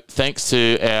 so thanks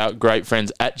to our great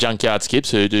friends at Junkyard Skips,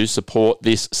 who do support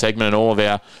this segment and all of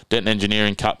our Denton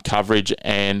Engineering Cup coverage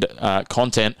and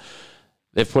content.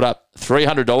 They've put up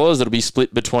 $300 that'll be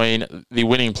split between the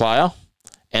winning player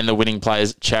and the winning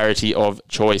player's charity of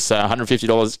choice. So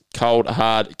 $150 cold,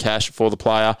 hard cash for the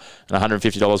player and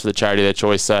 $150 for the charity of their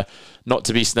choice. So not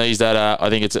to be sneezed at. I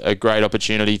think it's a great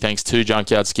opportunity, thanks to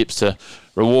Junkyard Skips, to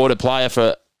reward a player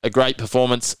for a great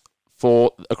performance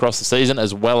across the season,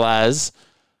 as well as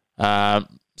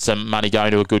some money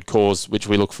going to a good cause, which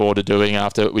we look forward to doing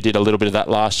after we did a little bit of that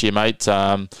last year, mate.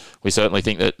 We certainly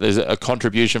think that there's a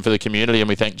contribution for the community, and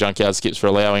we thank Junkyard Skips for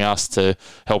allowing us to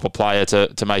help a player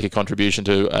to make a contribution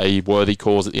to a worthy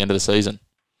cause at the end of the season.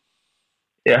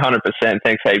 Yeah, 100%.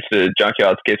 Thanks heaps to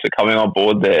Junkyard Skips for coming on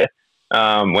board there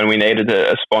when we needed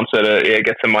a sponsor to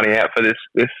get some money out for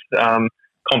this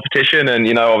competition, and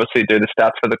obviously do the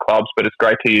stats for the clubs. But it's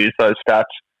great to use those stats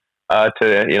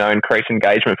to increase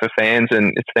engagement for fans,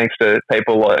 and it's thanks to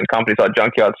people and companies like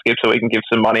Junkyard Skips so we can give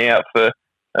some money out for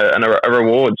a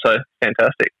reward. So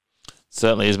fantastic.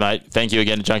 Certainly is, mate. Thank you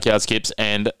again to Junkyard Skips,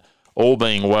 and all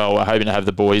being well, we're hoping to have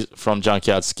the boys from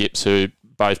Junkyard Skips, who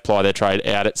both ply their trade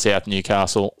out at South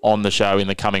Newcastle, on the show in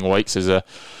the coming weeks.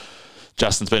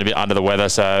 Justin's been a bit under the weather,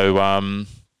 so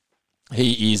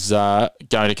he is going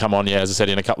to come on, as I said,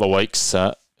 in a couple of weeks.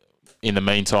 In the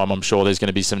meantime, I'm sure there's going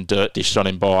to be some dirt dished on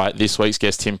him by this week's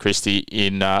guest, Tim Christie,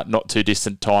 in not too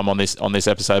distant time on this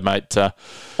episode, mate.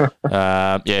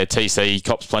 TC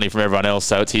cops plenty from everyone else,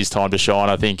 so it's his time to shine,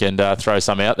 I think, and throw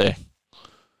some out there.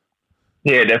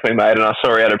 Yeah, definitely, mate. And I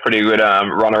saw he had a pretty good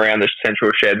run around the Central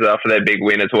Sheds after their big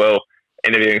win as well,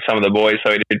 interviewing some of the boys,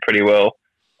 so he did pretty well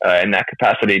in that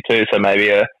capacity too. So maybe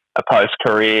a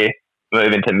post-career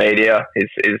move into media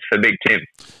is for Big Tim.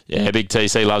 Yeah, Big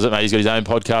TC loves it, mate. He's got his own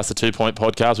podcast, the 2 Point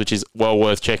Podcast, which is well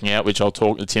worth checking out, which I'll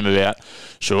talk to Tim about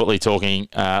shortly, talking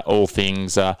all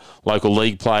things local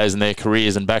league players and their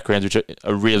careers and backgrounds, which are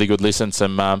a really good listen.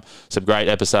 Some great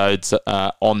episodes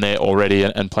on there already,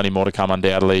 and plenty more to come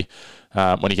undoubtedly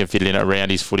when he can fit it in around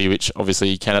his footy, which obviously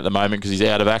he can at the moment because he's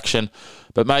out of action.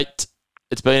 But, mate,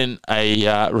 it's been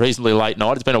a reasonably late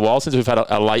night. It's been a while since we've had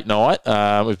a late night.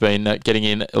 We've been getting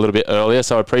in a little bit earlier,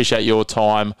 so I appreciate your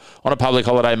time on a public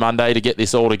holiday Monday to get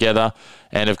this all together.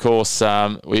 And, of course,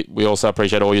 we also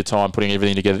appreciate all your time putting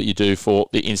everything together that you do for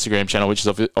the Instagram channel, which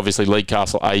is obviously League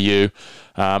Castle AU.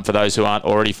 For those who aren't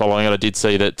already following it, I did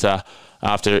see that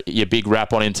after your big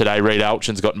rap on him today, Reed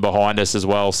Alchin's gotten behind us as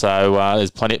well. So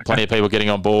there's plenty of people getting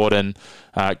on board, and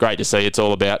great to see. It's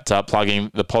all about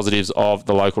plugging the positives of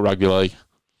the local rugby league.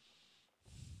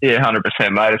 Yeah,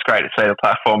 100%, mate. It's great to see the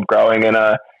platform growing. And,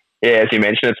 as you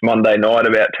mentioned, it's Monday night,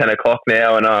 about 10 o'clock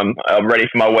now, and I'm ready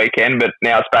for my weekend. But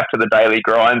now it's back to the daily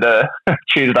grind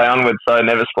Tuesday onwards, so it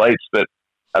never sleeps. But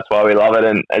that's why we love it.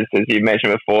 And as you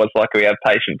mentioned before, it's like we have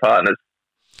patient partners.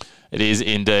 It is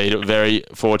indeed. Very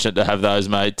fortunate to have those,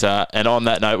 mate. And on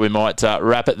that note, we might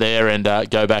wrap it there and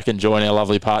go back and join our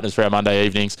lovely partners for our Monday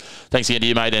evenings. Thanks again to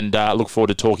you, mate, and look forward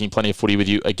to talking plenty of footy with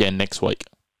you again next week.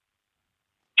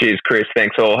 Cheers, Chris.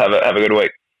 Thanks all. Have a good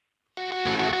week.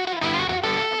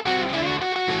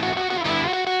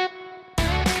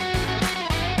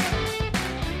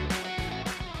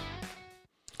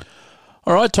 All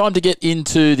All right, time to get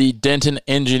into the Denton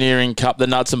Engineering Cup, the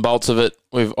nuts and bolts of it.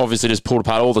 We've obviously just pulled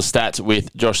apart all the stats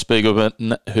with Josh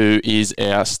Spiegelman, who is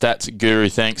our stats guru,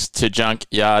 thanks to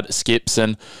Junkyard Skips.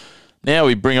 And now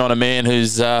we bring on a man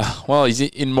who's, he's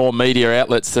in more media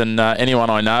outlets than anyone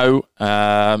I know.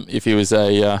 If he was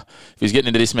getting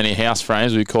into this many house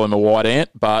frames, we'd call him a white ant.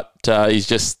 But he's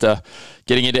just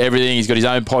getting into everything. He's got his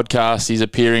own podcast. He's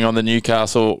appearing on the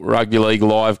Newcastle Rugby League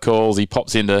live calls. He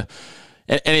pops into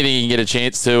anything you can get a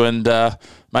chance to. And, mate,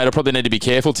 I probably need to be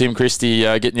careful, Tim Christie,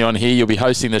 getting you on here. You'll be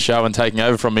hosting the show and taking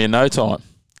over from me in no time.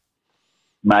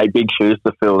 Mate, big shoes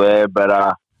to fill there. But,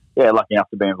 lucky enough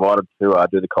to be invited to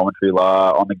do the commentary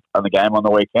on the game on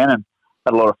the weekend. And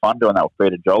had a lot of fun doing that with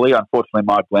Peter Jolly. Unfortunately,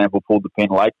 Mike Glanville pulled the pin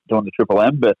late doing the Triple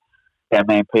M, but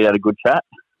me and Pete had a good chat.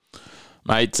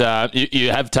 Mate,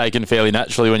 you have taken fairly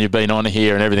naturally when you've been on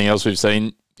here and everything else we've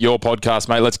seen. Your podcast,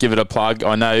 mate, let's give it a plug.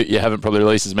 I know you haven't probably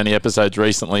released as many episodes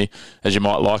recently as you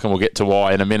might like, and we'll get to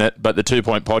why in a minute. But the 2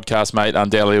 Point podcast, mate,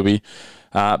 undoubtedly will be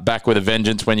back with a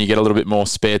vengeance when you get a little bit more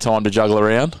spare time to juggle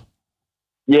around.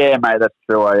 Yeah, mate, that's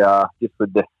true. I just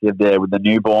with the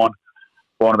newborn,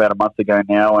 born about a month ago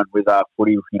now, and with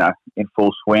footy, in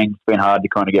full swing, it's been hard to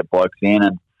kind of get blokes in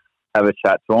and have a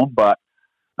chat to them. But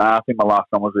I think my last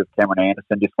one was with Cameron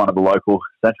Anderson, just one of the local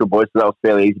Central boys, so that was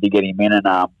fairly easy to get him in. And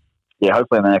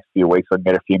hopefully in the next few weeks I can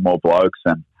get a few more blokes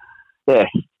and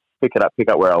pick up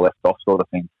where I left off, sort of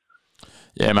thing.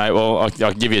 Yeah, mate. Well, I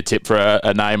can give you a tip for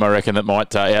a name I reckon that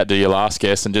might outdo your last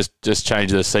guest, and just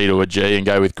change the C to a G and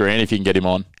go with Grant if you can get him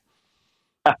on.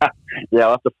 Yeah,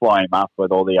 I'll have to fly him up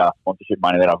with all the sponsorship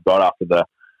money that I've got after the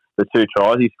 2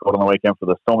 tries he scored on the weekend for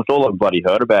the Storm. It's all I've bloody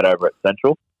heard about over at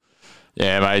Central.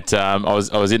 Yeah, mate. I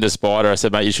was into Spider. I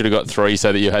said, mate, you should have got 3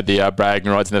 so that you had the bragging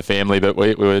rights in the family. But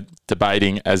we were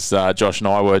debating, as Josh and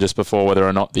I were just before, whether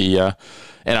or not the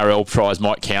NRL prize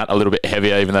might count a little bit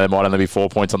heavier, even though there might only be 4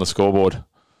 points on the scoreboard.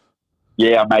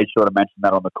 Yeah, I made sure to mention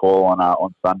that on the call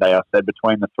on Sunday. I said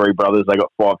between the 3 brothers, they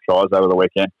got 5 tries over the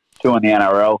weekend. 2 in the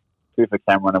NRL, 2 for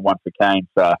Cameron and 1 for Kane.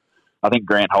 So I think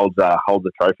Grant holds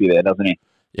the trophy there, doesn't he?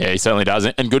 Yeah, he certainly does.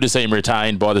 And good to see him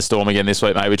retained by the Storm again this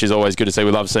week, mate, which is always good to see.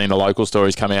 We love seeing the local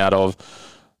stories come out of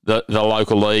the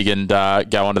local league and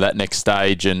go on to that next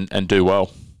stage and do well.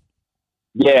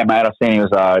 Yeah, mate, I've seen he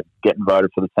was getting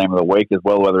voted for the team of the week as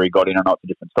well. Whether he got in or not is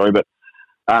a different story. But,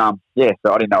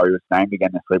 so I didn't know he was named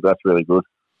again this week, but that's really good.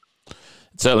 It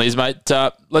certainly is, mate.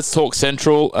 Let's talk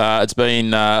Central. It's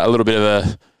been a little bit of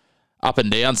a up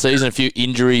and down season, a few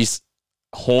injuries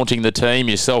haunting the team,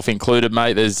 yourself included,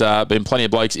 mate. There's been plenty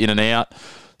of blokes in and out.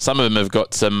 Some of them have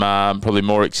got some probably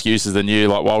more excuses than you,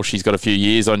 like Walshy's got a few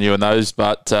years on you and those.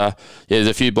 But, there's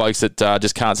a few blokes that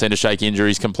just can't seem to shake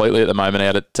injuries completely at the moment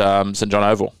out at St John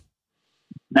Oval.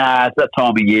 Nah, it's that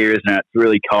time of year, isn't it? It's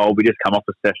really cold. We just come off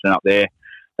a session up there.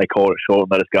 They called it short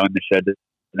and let us go in the shed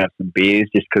and have some beers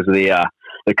just because of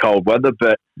the cold weather.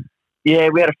 But, yeah,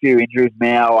 we had a few injuries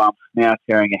now. Now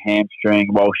tearing a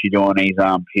hamstring, Walshy doing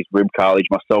his rib cartilage,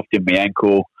 myself did my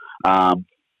ankle. But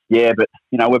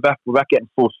we're back getting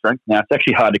full strength now. It's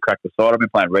actually hard to crack the side. I've been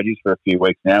playing Reggies for a few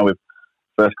weeks now with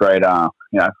first grade,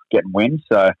 getting wins.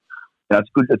 So it's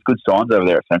good signs over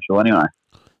there at Central anyway.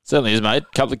 Certainly is, mate.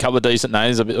 Couple of decent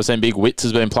names. I've seen Big Wits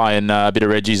has been playing a bit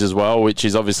of Reggies as well, which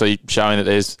is obviously showing that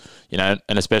there's, and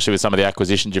especially with some of the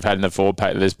acquisitions you've had in the forward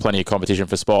pack, there's plenty of competition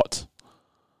for spots.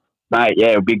 Mate,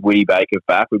 yeah, Big Witty Baker's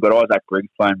back. We've got Isaac Briggs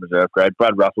playing reserve grade.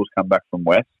 Brad Russell's come back from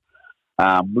West.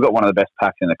 We've got one of the best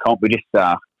packs in the comp. We just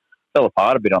fell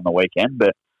apart a bit on the weekend,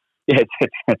 but yeah,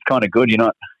 it's kind of good.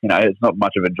 It's not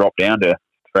much of a drop down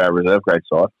for our reserve grade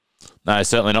side. No,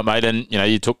 certainly not, mate. And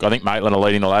you took, I think Maitland are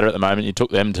leading the ladder at the moment. You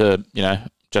took them to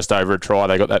just over a try.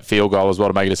 They got that field goal as well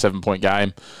to make it a 7-point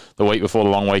game the week before the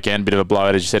long weekend. Bit of a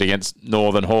blowout, as you said, against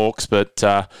Northern Hawks, but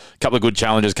a couple of good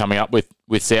challenges coming up with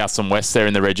Souths and West there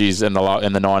in the Reggies and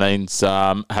the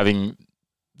 19s. Having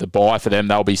the bye for them,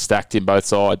 they'll be stacked in both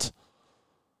sides.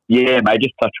 Yeah, mate,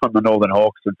 just touch on the Northern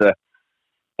Hawks. It's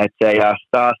a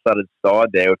star-studded side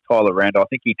there with Tyler Randall. I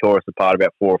think he tore us apart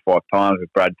about 4 or 5 times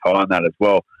with Brad Ty and that as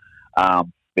well.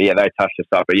 But yeah, they touched us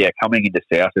up. But yeah, coming into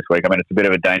South this week, it's a bit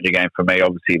of a danger game for me,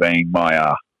 obviously being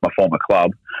my former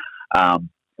club. I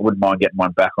wouldn't mind getting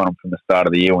one back on them from the start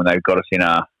of the year when they've got us in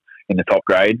the top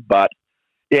grade. But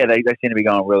yeah, they seem to be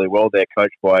going really well. They're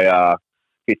coached by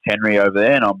Fitzhenry over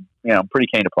there, and I'm pretty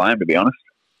keen to play him, to be honest.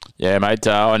 Yeah, mate.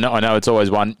 I know it's always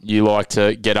one you like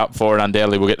to get up for, and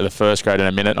undoubtedly we'll get to the first grade in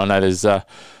a minute. I know there's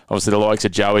obviously the likes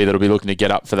of Joey that'll be looking to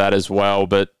get up for that as well.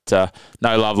 But no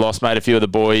love lost, mate. A few of the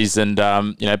boys, and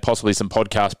possibly some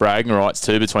podcast bragging rights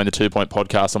too between the 2 Point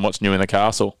podcast and what's new in the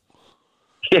castle.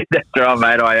 Yeah, that's right,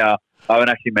 mate. I haven't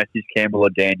actually messaged Campbell or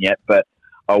Dan yet, but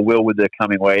I will with the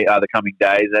coming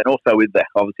days, and also with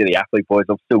obviously the athlete boys.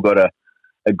 I've still got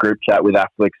a group chat with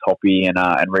Afflex, Hoppy, and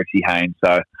Reese Haynes.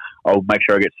 So I'll make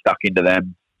sure I get stuck into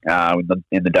them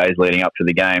in the days leading up to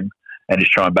the game, and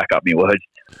just try and back up my words.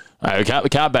 We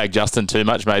can't bag Justin too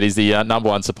much, mate. He's the number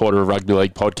one supporter of Rugby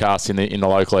League podcast in the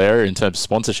local area in terms of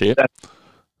sponsorship.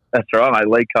 That's right, mate.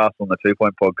 League Castle on the 2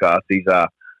 Point podcast. He's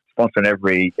sponsoring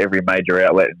every major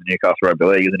outlet in the Newcastle Rugby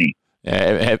League, isn't he?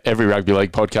 Yeah, every Rugby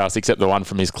League podcast except the one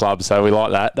from his club, so we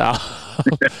like that.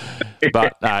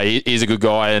 But he's a good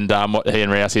guy, and what he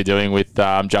and Rousey are doing with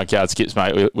Junkyard Skips,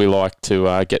 mate, we like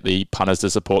to get the punters to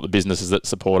support the businesses that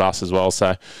support us as well.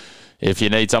 So if you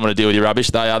need someone to deal with your rubbish,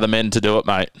 they are the men to do it,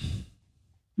 mate.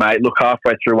 Mate, look,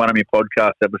 halfway through one of your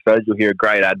podcast episodes, you'll hear a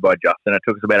great ad by Justin. It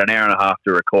took us about an hour and a half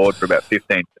to record for about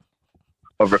 15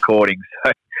 of recording.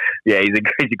 So, yeah, he's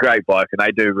a great bloke, and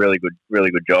they do a really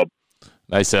good job.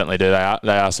 They certainly do.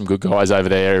 They are some good guys over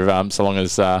there. So long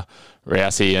as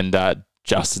Rousey and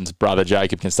Justin's brother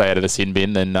Jacob can stay out of the sin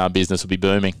bin, then business will be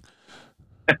booming.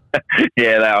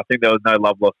 Yeah, I think there was no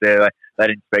love lost there. They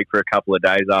didn't speak for a couple of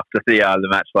days after the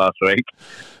match last week.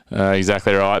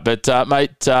 Exactly right. But,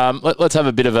 mate, let's have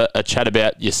a bit of a chat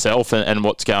about yourself and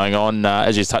what's going on.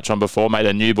 As you touched on before, mate,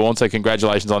 a newborn, so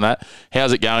congratulations on that.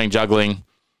 How's it going juggling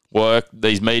work,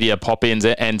 these media pop-ins,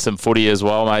 and some footy as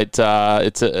well, mate?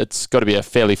 It's got to be a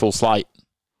fairly full slate.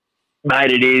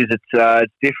 Mate, it is.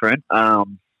 It's different.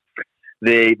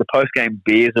 The post-game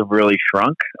beers have really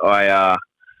shrunk.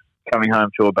 Coming home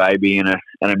to a baby and a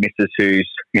missus who's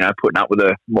putting up with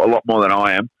a lot more than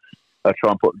I am. I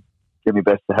try and do my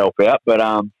best to help out, but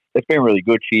it's been really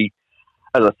good. She,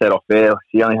 as I said off air,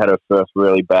 she only had her first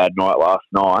really bad night last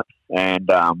night, and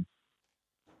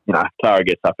Tara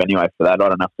gets up anyway for that. I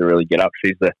don't have to really get up.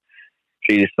 She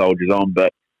just soldiers on.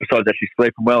 But besides that, she's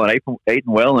sleeping well and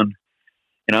eating well, and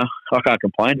I can't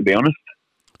complain, to be honest.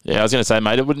 Yeah, I was going to say,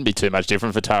 mate, it wouldn't be too much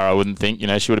different for Tara, I wouldn't think.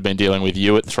 She would have been dealing with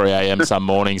you at 3 a.m. some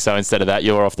morning, so instead of that,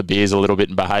 you're off the beers a little bit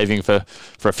and behaving for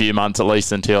a few months at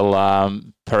least until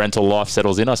parental life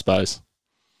settles in, I suppose.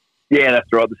 Yeah, that's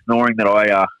right. The snoring that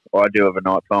I do over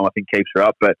night time, I think, keeps her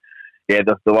up. But, yeah,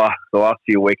 the last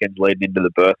few weekends leading into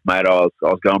the birth, mate, I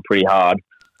was going pretty hard.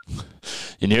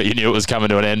 You knew it was coming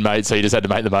to an end, mate, so you just had to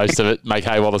make the most of it, make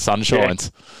hay while the sun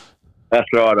shines. Yeah, that's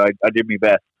right. I did my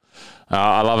best.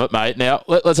 I love it, mate. Now,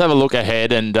 let's have a look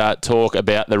ahead and talk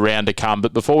about the round to come.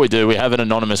 But before we do, we have an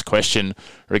anonymous question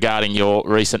regarding your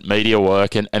recent media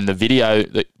work and the video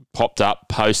that popped up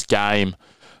post-game.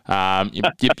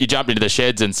 You jumped into the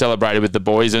sheds and celebrated with the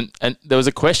boys. And there was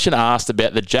a question asked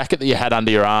about the jacket that you had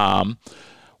under your arm.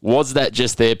 Was that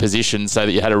just their position so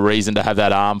that you had a reason to have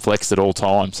that arm flexed at all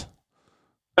times?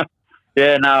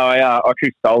 Yeah, no, I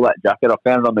actually stole that jacket. I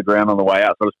found it on the ground on the way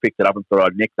out, so I just picked it up and thought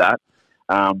I'd nick that.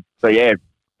 So, yeah,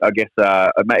 I guess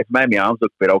it made my arms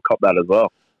look a bit. I'll cop that as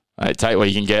well. Mate, take what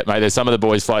you can get, mate. There's some of the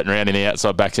boys floating around in the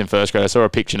outside backs in first grade. I saw a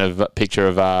picture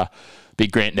of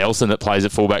big Grant Nelson that plays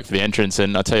at fullback for the Entrance,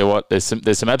 and I tell you what, there's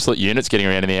some absolute units getting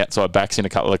around in the outside backs in a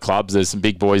couple of clubs. There's some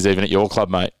big boys even at your club,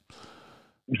 mate.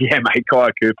 Yeah, mate, Kai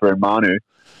Cooper and Manu,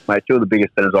 mate, two of the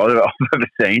biggest centres I've ever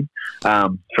seen.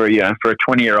 For a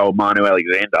 20-year-old Manu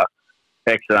Alexander,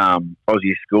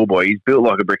 ex-Aussie schoolboy, he's built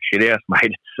like a brick shithouse,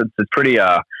 mate. It's pretty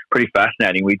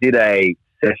fascinating. We did a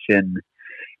session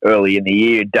early in the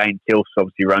year. Dane Tilse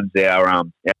obviously runs our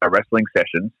wrestling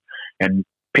sessions and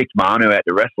picked Manu out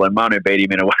to wrestle, and Manu beat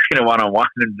him in a one-on-one,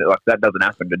 and that doesn't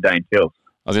happen to Dane Tilse.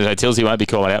 I was going to say, Tilsey won't be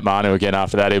calling out Manu again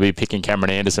after that. He'll be picking Cameron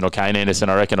Anderson or Kane Anderson,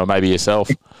 I reckon, or maybe yourself.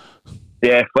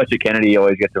 Yeah, Fletcher Kennedy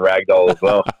always gets a ragdoll as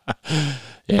well.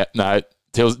 Yeah, no,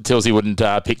 Tilsey wouldn't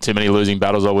pick too many losing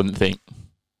battles, I wouldn't think.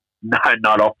 No,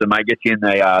 not often, mate. Gets you in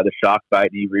the shark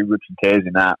bait and he rips and tears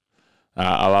in that.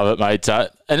 I love it, mate.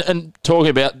 And talking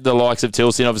about the likes of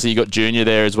Tilsey, obviously you got Junior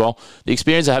there as well. The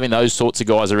experience of having those sorts of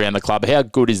guys around the club, how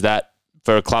good is that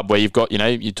for a club where you've got,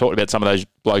 you talked about some of those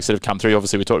blokes that have come through.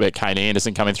 Obviously, we talked about Kane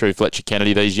Anderson coming through, Fletcher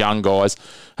Kennedy, these young guys.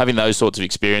 Having those sorts of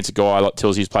experience, a guy like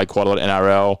Tilsey who's played quite a lot of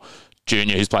NRL,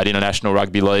 Junior who's played international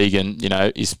rugby league and,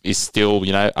 is still,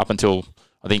 up until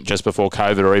I think just before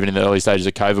COVID or even in the early stages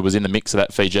of COVID was in the mix of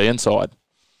that Fijian side.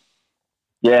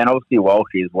 Yeah, and obviously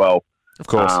Walshy as well. Of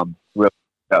course. Really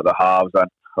about the halves. I've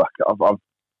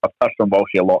touched on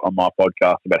Walshy a lot on my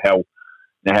podcast about how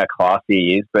classy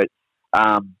he is, but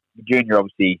Junior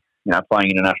obviously,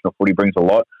 playing international footy brings a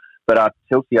lot. But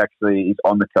Tilsey actually is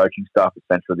on the coaching staff at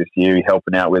Central this year. He's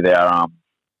helping out with our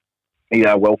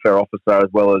welfare officer as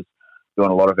well as doing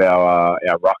a lot of our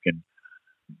ruck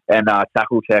and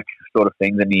tackle tech sort of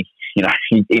things. And he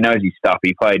knows his stuff.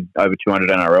 He played over 200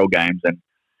 NRL games, and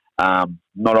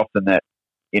not often that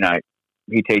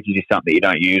he teaches you something you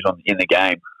don't use in the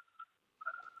game.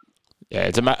 Yeah,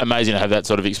 it's amazing to have that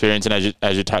sort of experience, and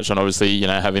as you touched on, obviously,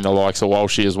 having the likes of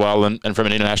Walshy as well, and from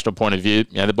an international point of view,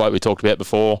 the bloke we talked about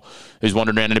before, who's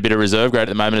wandering around in a bit of reserve grade at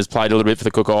the moment, has played a little bit for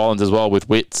the Cook Islands as well with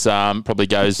Wits, probably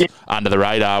goes under the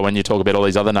radar when you talk about all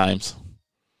these other names.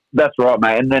 That's right,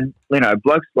 mate. And then,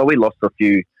 blokes, we lost a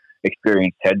few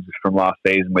experienced heads from last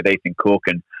season with Ethan Cook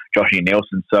and Joshy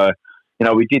Nielsen, so,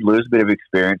 we did lose a bit of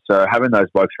experience, so having those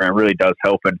blokes around really does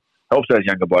help, and helps those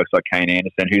younger blokes like Kane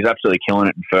Anderson, who's absolutely killing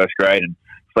it in first grade, and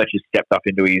Fletcher's stepped up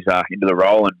into the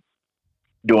role and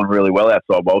doing really well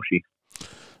outside Walshy.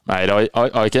 Mate,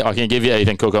 I can give you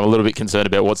Ethan Cook. I'm a little bit concerned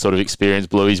about what sort of experience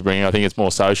Bluey's bringing. I think it's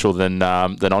more social than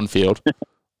on field.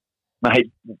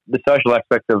 Mate, the social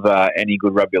aspect of any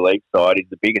good rugby league side is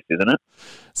the biggest, isn't it?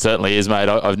 Certainly is, mate.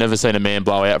 I've never seen a man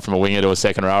blow out from a winger to a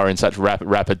second rower in such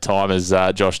rapid time as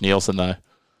Josh Nielsen, though.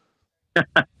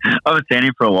 I haven't seen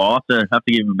him for a while. I have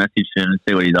to give him a message soon and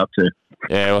see what he's up to.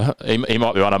 Yeah, well, he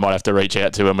might be one I might have to reach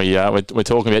out to when we're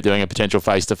talking about doing a potential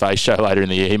face-to-face show later in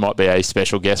the year. He might be a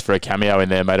special guest for a cameo in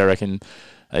there, mate. I reckon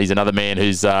he's another man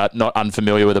who's not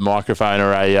unfamiliar with a microphone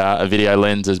or a video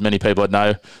lens, as many people would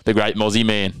know, the great Mozzie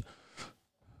man.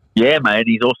 Yeah, mate.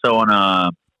 He's also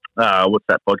on what's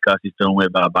that podcast he's doing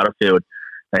with Butterfield?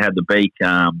 They had the Beak,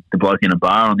 the bloke in a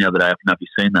bar on the other day. I don't know if you've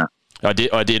seen that.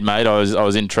 I did, mate. I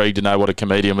was intrigued to know what a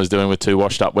comedian was doing with two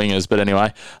washed-up wingers. But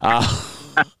anyway,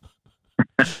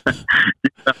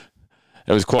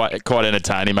 it was quite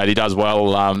entertaining, mate. He does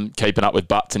well keeping up with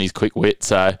Butts and his quick wit.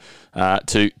 So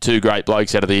two great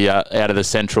blokes out of the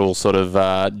central sort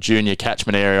of junior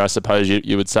catchment area, I suppose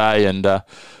you would say. And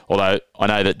although I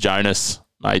know that Jonas,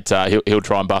 mate, he'll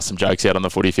try and bust some jokes out on the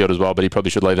footy field as well, but he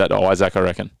probably should leave that to Isaac, I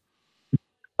reckon.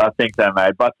 I think so,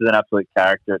 mate. Butts is an absolute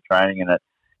character at training, and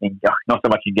not so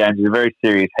much in games. He's a very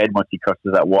serious head once he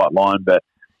crosses that white line. But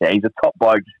yeah, he's a top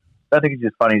bloke. I don't think he's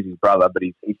as funny as his brother, but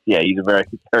he's a very,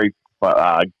 very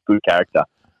good character.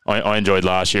 I enjoyed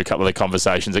last year a couple of the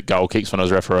conversations at goal kicks when I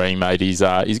was refereeing, mate. He's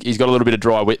got a little bit of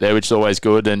dry wit there, which is always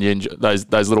good, and you enjoy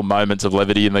those little moments of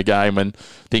levity in the game when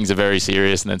things are very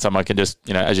serious, and then someone can just,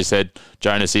 as you said,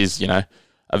 Jonas is,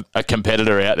 a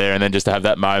competitor out there, and then just to have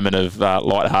that moment of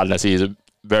lightheartedness. He is a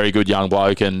very good young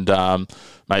bloke, and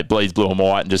mate, bleeds blue and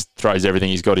white and just throws everything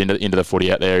he's got into the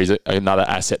footy out there. He's another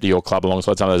asset to your club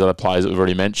alongside some of those other players that we've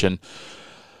already mentioned.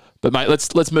 But, mate,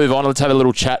 let's move on. Let's have a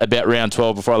little chat about round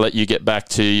 12 before I let you get back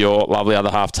to your lovely other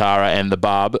half, Tara, and the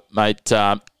Bub. Mate,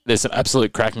 there's some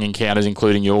absolute cracking encounters,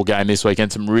 including your game this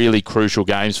weekend, some really crucial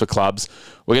games for clubs.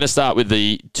 We're going to start with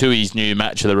the Tui's new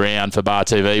match of the round for Bar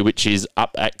TV, which is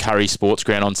up at Curry Sports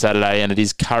Ground on Saturday, and it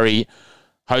is Curry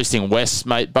hosting West.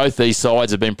 Mate, both these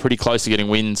sides have been pretty close to getting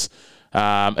wins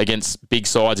against big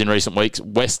sides in recent weeks.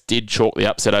 West did chalk the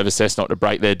upset over Cessnock to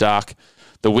break their duck.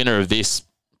 The winner of this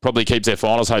probably keeps their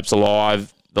finals hopes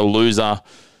alive. The loser,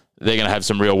 they're going to have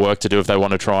some real work to do if they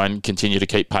want to try and continue to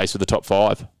keep pace with the top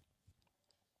five.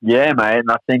 Yeah, mate,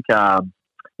 and I think the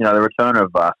return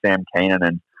of Sam Keenan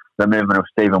and the movement of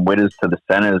Stephen Witters to the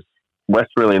centres,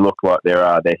 West really look like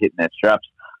they're hitting their straps.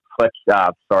 Fraser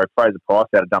Price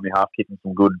out of dummy half, kicking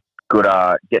some good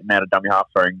getting out of dummy half,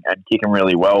 and kicking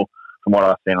really well from what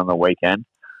I've seen on the weekend.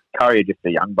 Curry are just a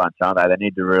young bunch, aren't they? They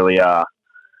need to really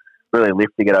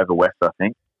lift to get over West, I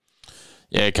think.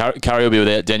 Yeah, Curry will be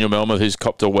without Daniel Melmoth, who's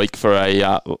copped a week for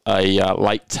a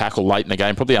late tackle late in the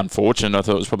game. Probably unfortunate. I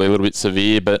thought it was probably a little bit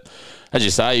severe. But as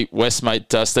you say, West, mate,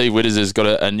 Steve Witters has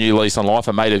got a new lease on life,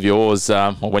 a mate of yours,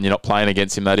 when you're not playing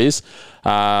against him, that is.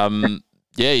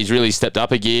 Yeah, he's really stepped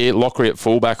up a gear. Lockery at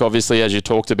fullback, obviously, as you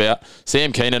talked about.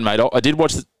 Sam Keenan, mate, I did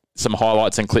watch some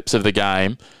highlights and clips of the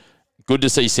game. Good to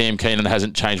see Sam Keenan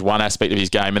hasn't changed one aspect of his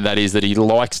game, and that is that he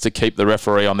likes to keep the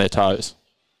referee on their toes.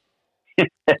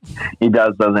 He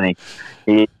does, doesn't he?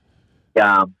 He's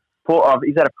had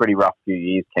a pretty rough few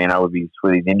years, Keno, with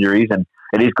his injuries, and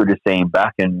it is good to see him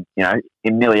back. And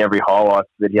in nearly every highlights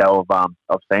video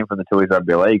I've seen from the Tui's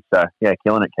Rugby League, so yeah,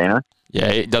 killing it, Keno. Yeah,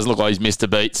 it doesn't look like he's missed a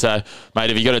beat. So, mate,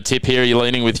 have you got a tip here? Are you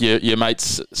leaning with your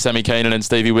mates Sammy Keenan and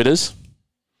Stevie Witters?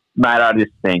 Mate, I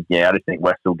just think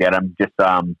West will get them. Just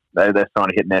they're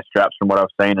starting to hit their straps from what I've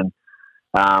seen, and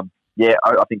I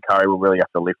think Curry will really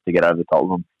have to lift to get over the top of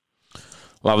them.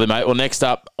 Lovely, mate. Well, next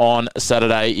up on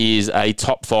Saturday is a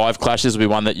top five clash. This will be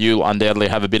one that you'll undoubtedly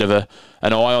have a bit of an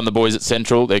eye on, the boys at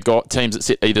Central. They've got teams that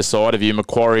sit either side of you.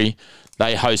 Macquarie,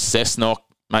 they host Cessnock.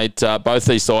 Mate, both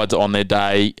these sides on their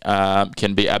day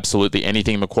can be absolutely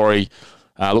anything. Macquarie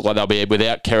look like they'll be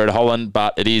without Kerrod Holland,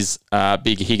 but it is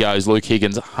big Higgos, Luke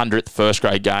Higgins' 100th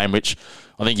first-grade game, which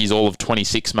I think he's all of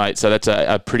 26, mate. So that's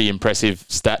a pretty impressive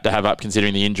stat to have up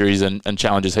considering the injuries and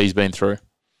challenges he's been through.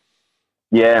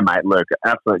 Yeah, mate. Look,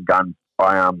 absolute gun.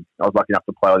 I was lucky enough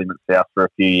to play with him at South for a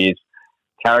few years.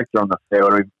 Character on the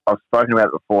field. I've spoken about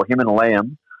it before. Him and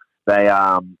Liam,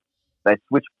 they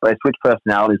switch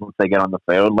personalities once they get on the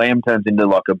field. Liam turns into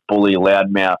like a bully,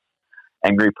 loudmouth,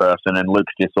 angry person, and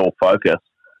Luke's just all focused.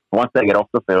 Once they get off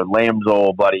the field, Liam's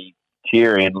all bloody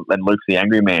cheery, and Luke's the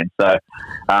angry man. So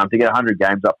to get 100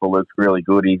 games up for Luke's really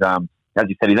good. He's as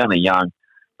you said, he's only young,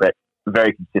 but a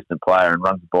very consistent player and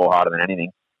runs the ball harder than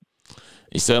anything.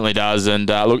 He certainly does, and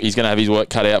look, he's going to have his work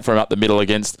cut out for him up the middle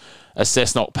against a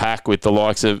Cessnock pack with the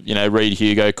likes of Reed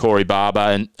Hugo, Corey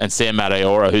Barber, and Sam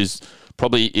Mataora, who's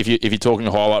probably, if you're talking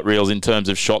highlight reels in terms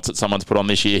of shots that someone's put on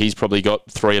this year, he's probably got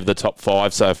 3 of the top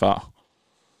 5 so far.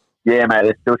 Yeah, mate,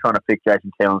 they're still trying to pick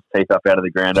Jason Keelan's teeth up out of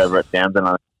the ground over at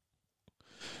Townsend.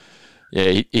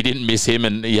 Yeah, he didn't miss him,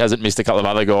 and he hasn't missed a couple of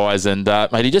other guys, and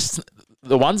mate,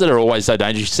 the ones that are always so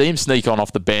dangerous, you see him sneak on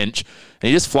off the bench, and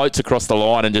he just floats across the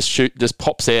line and just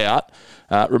pops out.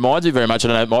 Reminds me very much, I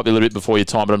don't know, it might be a little bit before your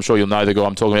time, but I'm sure you'll know the guy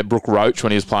I'm talking about. Brooke Roach,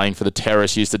 when he was playing for the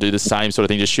Terrace, used to do the same sort of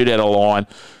thing, just shoot out a line,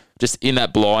 just in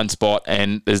that blind spot,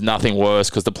 and there's nothing worse,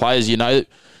 because the players,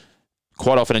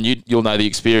 quite often, and you'll know the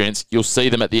experience, you'll see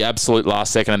them at the absolute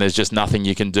last second, and there's just nothing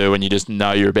you can do, and you just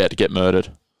know you're about to get murdered.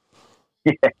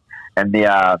 Yeah, and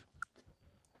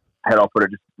how do I put it,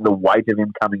 just the weight of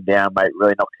him coming down, mate,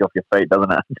 really knocks you off your feet,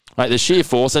 doesn't it? Mate, the sheer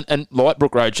force, and like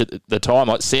Brooke Roach at the time,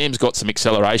 like Sam's got some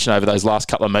acceleration over those last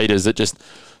couple of metres that just,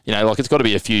 it's got to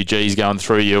be a few G's going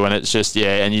through you, and it's just,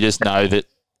 and you just know that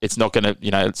it's not going to,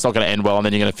 it's not going to end well, and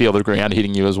then you're going to feel the ground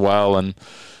hitting you as well, and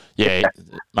yeah,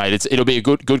 mate, it'll be a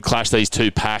good clash, these two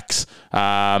packs.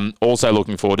 Also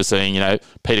looking forward to seeing,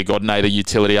 Peter Godinay, the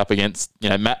utility, up against,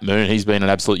 Matt Moon. He's been an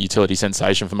absolute utility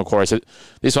sensation for Macquarie. So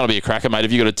this one will be a cracker, mate.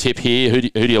 Have you got a tip here? Who do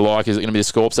you like? Is it going to be the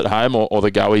Scorps at home or the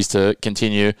Goeies to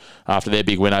continue after their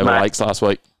big win over Lakes last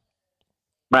week?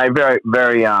 Mate, very,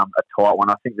 very a tight one.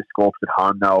 I think the Scorps at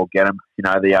home, they'll get them.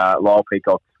 The Lyle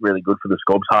Peacock's really good for the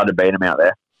Scorps. Hard to beat them out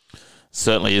there.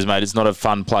 Certainly is, mate. It's not a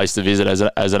fun place to visit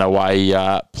as an away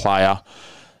player.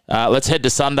 Let's head to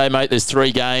Sunday, mate. There's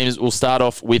 3 games. We'll start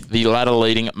off with the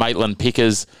ladder-leading Maitland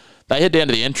Pickers. They head down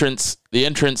to the entrance. The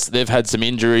entrance, they've had some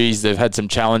injuries. They've had some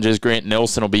challenges. Grant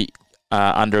Nelson will be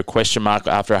under a question mark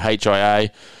after a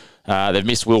HIA. They've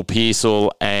missed Will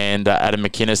Pearsall and Adam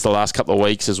McInnes the last couple of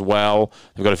weeks as well.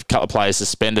 They've got a couple of players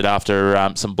suspended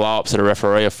after some blow-ups at a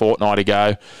referee a fortnight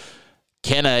ago.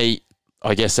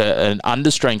 An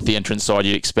understrength the entrance side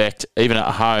you'd expect. Even at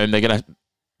home, they're going to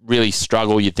really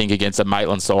struggle, you'd think, against a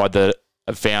Maitland side that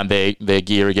have found their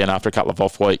gear again after a couple of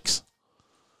off weeks.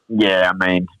 Yeah, I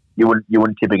mean, you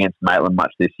wouldn't tip against Maitland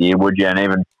much this year, would you? And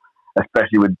even,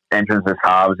 especially with entrances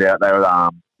halves out there,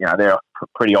 they're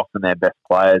pretty often their best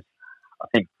players. I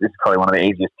think this is probably one of the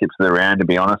easiest tips of the round, to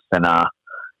be honest. And, I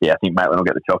think Maitland will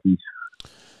get the chockies.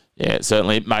 Yeah,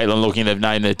 certainly. Maitland looking, they've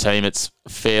named their team. It's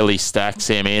fairly stacked.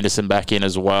 Sam Anderson back in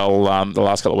as well the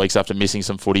last couple of weeks after missing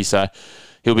some footy. So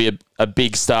he'll be a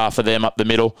big star for them up the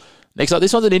middle. Next up,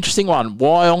 this one's an interesting one.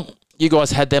 Wyong, you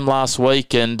guys had them last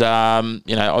week, and, I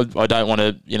don't want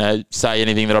to, say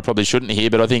anything that I probably shouldn't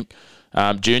hear, but I think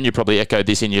June, you probably echoed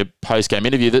this in your post-game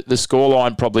interview, that the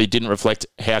scoreline probably didn't reflect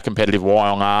how competitive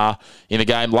Wyong are in the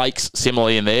game. Lakes,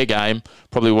 similarly in their game,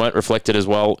 probably weren't reflected as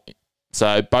well.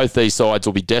 So both these sides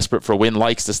will be desperate for a win.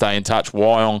 Lakes to stay in touch,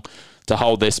 Wyong to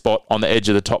hold their spot on the edge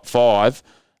of the top 5.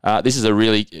 This is a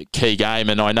really key game,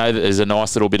 and I know that there's a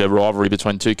nice little bit of rivalry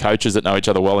between two coaches that know each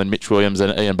other well in Mitch Williams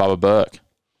and Ian Bubba Burke.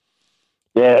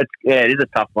 Yeah, it is a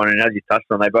tough one, and as you touched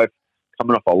on, they both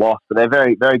coming off a loss, but they're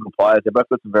very, very good players. They've both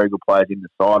got some very good players in the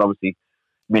side. Obviously,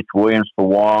 Mitch Williams for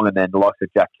Wyong, and then the likes of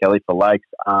Jack Kelly for Lakes.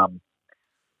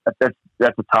 That's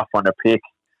a tough one to pick.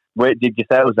 Where did you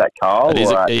say it was at Carl?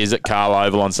 It is at Carl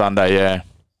Oval on Sunday, yeah.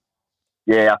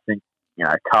 Yeah, I think,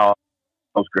 Carl's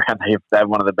ground, they have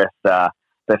one of the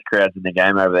best crowds in the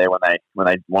game over there when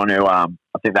they want to. I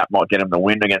think that might get them the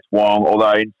win against Wyong,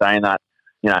 although in saying that,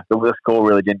 the score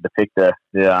really didn't depict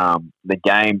the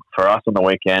game for us on the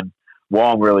weekend.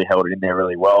 Wyong really held it in there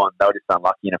really well, and they were just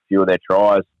unlucky in a few of their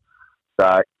tries.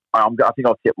 So I think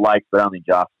I'll tip Lakes, but only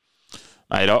just.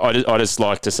 Mate, I just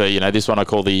like to see, this one I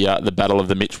call the battle of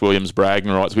the Mitch Williams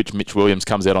bragging rights, which Mitch Williams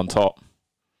comes out on top.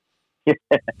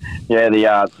 Yeah,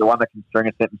 the one that can string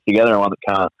a sentence together and one that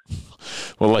can't.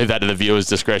 We'll leave that to the viewer's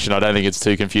discretion. I don't think it's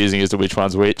too confusing as to which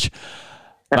one's which.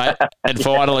 Mate, and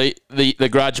finally, the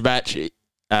grudge match,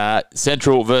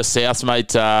 Central versus Souths,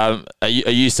 mate. Are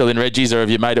you still in Reggie's, or have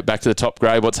you made it back to the top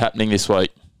grade? What's happening this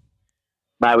week?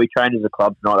 Mate, we trained as a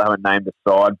club tonight. They haven't named a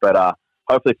side, but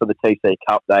hopefully for the TC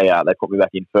Cup, they put me back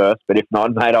in first. But if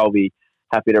not, mate, I'll be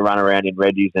happy to run around in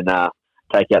Reggie's and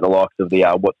take out the likes of the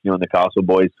What's New in the Castle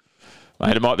boys.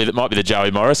 Mate, it might be the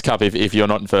Joey Morris Cup if you're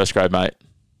not in first grade, mate.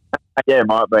 Yeah, it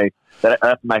might be. They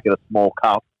have to make it a small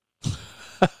cup.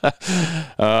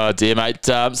 Oh dear, mate.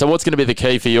 So what's going to be the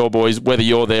key for your boys, whether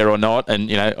you're there or not? And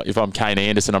if I'm Kane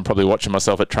Anderson, I'm probably watching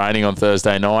myself at training on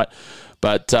Thursday night.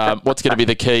 But what's going to be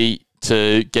the key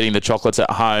to getting the chocolates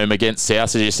at home against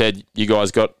South? As you said, you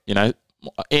guys got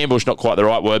ambush, not quite the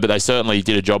right word, but they certainly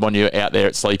did a job on you out there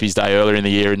at Sleepy's Day earlier in the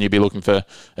year, and you'd be looking for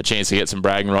a chance to get some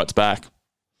bragging rights back.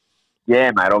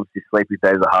 Yeah, mate. Obviously, Sleepy's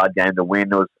Day is a hard game to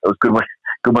win. It was good when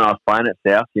I was playing at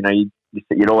South.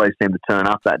 You'd always seem to turn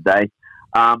up that day.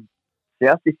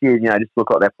 South this year, just look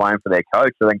like they're playing for their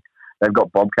coach. I think they've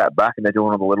got Bobcat back and they're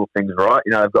doing all the little things right.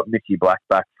 They've got Mitchy Black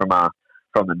back from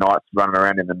the Knights running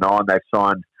around in the 9. They've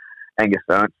signed Angus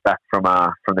Ernst back from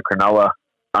the Cronulla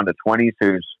under-20s,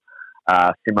 who's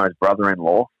Simo's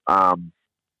brother-in-law.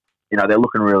 They're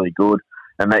looking really good.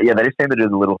 And they just seem to do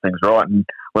the little things right. And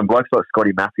when blokes like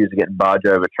Scotty Matthews are getting barge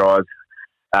over tries,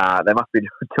 they must be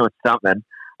doing something.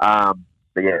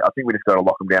 But yeah, I think we just got to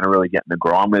lock them down and really get in the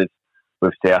grind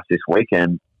with South this week.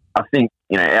 And I think,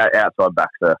 our outside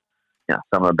backs are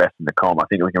some of the best in the comp. I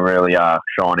think we can really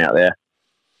shine out there.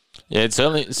 Yeah, it's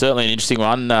certainly an interesting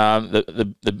one.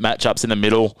 The matchups in the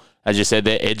middle, as you said,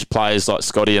 their edge players like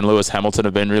Scotty and Lewis Hamilton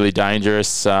have been really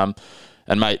dangerous. And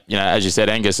mate, as you said,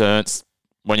 Angus Ernst,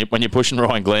 when you're pushing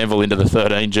Ryan Glanville into the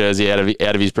 13 jersey out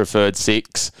of his preferred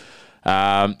 6,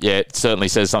 it certainly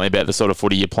says something about the sort of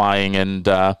footy you're playing. And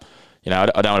I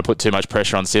don't want to put too much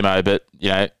pressure on Simo, but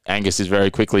Angus is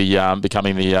very quickly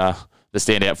becoming the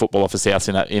standout footballer for South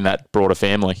in that broader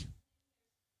family.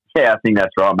 Yeah, I think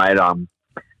that's right, mate.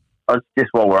 Just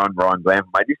while we're on Ryan Glanville,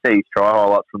 mate, did you see his try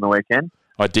highlights from the weekend?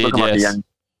 I did, yes.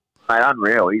 Mate,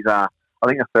 unreal. He's I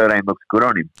think the 13 looks good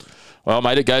on him. Well,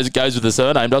 mate, it goes with the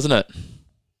surname, doesn't it?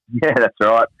 Yeah, that's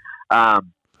right.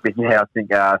 But yeah, I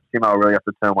think Simo will really have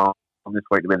to turn one on this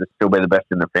week to still be the best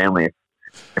in the family.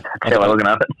 That's how we're looking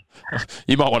at it.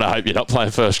 You might want to hope you're not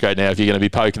playing first grade now if you're going to be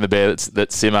poking the bear that's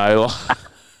Simo.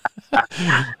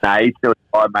 No, he's still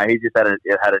alive, mate. He's just had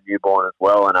a newborn as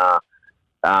well, and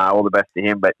all the best to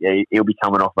him. But yeah, he'll be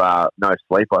coming off no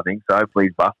sleep, I think. So hopefully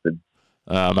he's busted.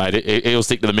 Mate, he'll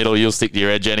stick to the middle. You'll stick to your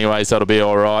edge anyway, so it'll be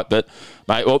all right. But,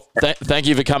 mate, well, thank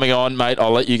you for coming on, mate.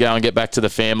 I'll let you go and get back to the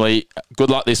family. Good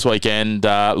luck this weekend.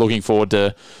 Looking forward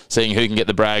to seeing who can get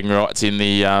the bragging rights in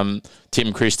the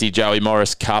Tim Christie, Joey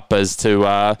Morris Cup as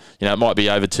to, it might be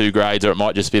over 2 grades or it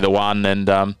might just be the 1.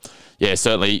 And,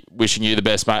 certainly wishing you the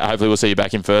best, mate. Hopefully we'll see you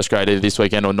back in first grade either this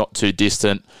weekend or not too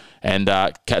distant, and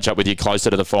catch up with you closer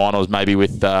to the finals, maybe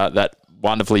with that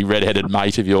wonderfully red-headed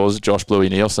mate of yours, Josh Bluey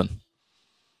Nielsen.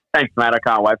 Thanks, mate. I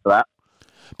can't wait for that.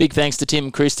 Big thanks to Tim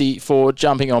Christie for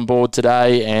jumping on board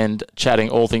today and chatting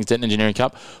all things Denton Engineering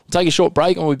Cup. We'll take a short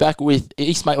break and we'll be back with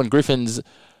East Maitland Griffins'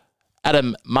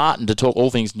 Adam Martin to talk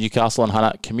all things Newcastle and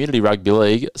Hunter Community Rugby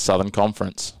League Southern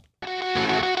Conference.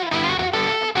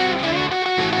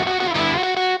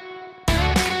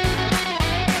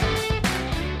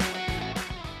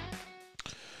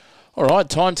 All right,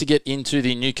 time to get into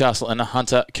the Newcastle and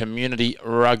Hunter Community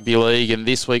Rugby League. And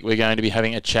this week we're going to be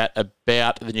having a chat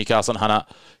about the Newcastle and Hunter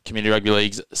Community Rugby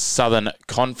League's Southern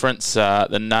Conference.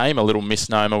 The name, a little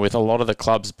misnomer with a lot of the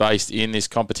clubs based in this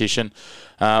competition,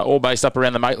 all based up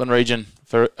around the Maitland region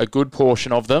for a good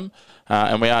portion of them.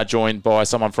 And we are joined by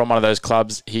someone from one of those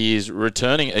clubs. He is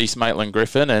returning East Maitland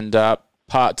Griffin and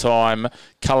part-time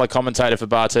colour commentator for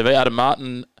Bar TV, Adam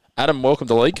Martin. Adam, welcome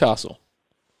to League Castle.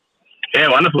 Yeah,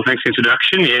 wonderful. Thanks for the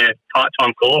introduction. Yeah,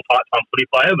 part-time caller, part-time footy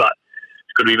player, but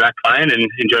it's good to be back playing and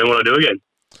enjoying what I do again.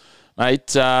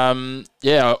 Mate,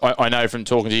 I know from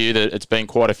talking to you that it's been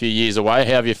quite a few years away.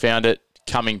 How have you found it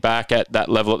coming back at that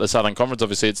level at the Southern Conference?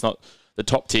 Obviously, it's not the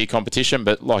top-tier competition,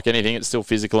 but like anything, it's still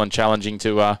physical and challenging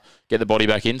to get the body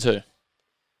back into.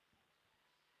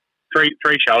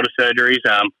 Three shoulder surgeries.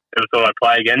 Never thought I'd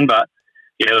play again, but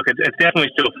yeah, look, it's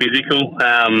definitely still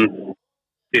physical.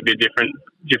 It'd be a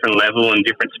different level and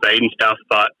different speed and stuff.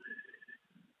 But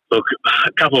look,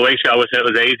 a couple of weeks ago it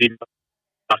was easy.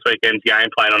 Last weekend's game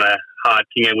playing on a hard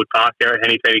King Edward Park there at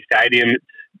Henny Petty Stadium.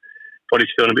 Body's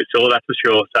feeling a bit sore, that's for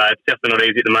sure. So it's definitely not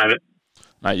easy at the moment.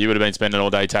 Mate, you would have been spending all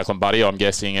day tackling Buddy, I'm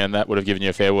guessing, and that would have given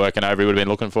you a fair work and over. He would have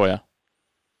been looking for you.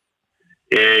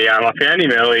 Yeah, I found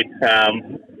him early.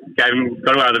 Got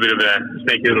away with a bit of a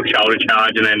sneaky little shoulder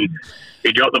charge, and then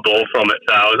he dropped the ball from it.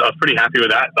 So I was pretty happy with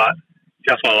that, but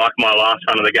just my last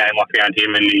run of the game, I found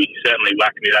him, and he certainly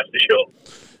whacked me, that's for sure.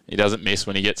 He doesn't miss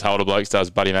when he gets hold of blokes, does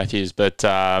Buddy Matthews. But,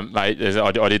 mate,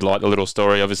 I did like the little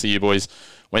story. Obviously, you boys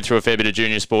went through a fair bit of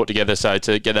junior sport together, so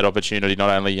to get that opportunity,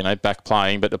 not only back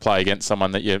playing, but to play against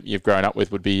someone that you've grown up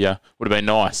with would have been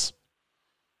nice.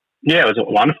 Yeah, it was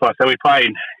wonderful. So we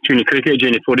played junior cricket,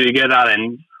 junior footy together,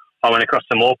 and I went across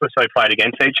to Morpeth, so we played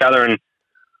against each other. And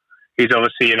he's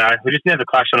obviously, we just never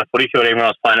clashed on a footy field. Even when I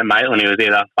was playing at Maitland, he was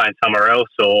either playing somewhere else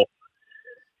or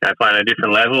playing at a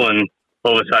different level. And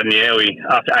all of a sudden, we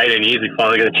after 18 years, we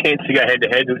finally got a chance to go head to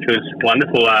head, which was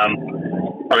wonderful.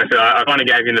 Like I said, I kind of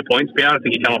gave him the points down. I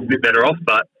think he came off a bit better off,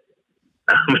 but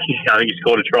I think he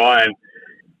scored a try, and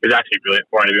it was actually brilliant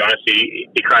for him, to be honest.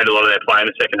 He created a lot of their play in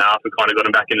the second half and kind of got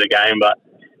him back into the game, but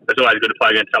it's always good to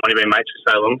play against someone you've been mates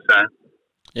for so long. So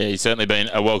yeah, he's certainly been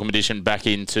a welcome addition back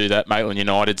into that Maitland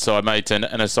United side, mate, and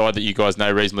a side that you guys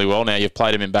know reasonably well now. You've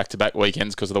played him in back-to-back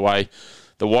weekends because of the way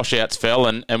the washouts fell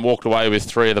and walked away with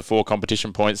 3 of the 4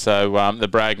 competition points. So the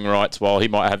bragging rights, while he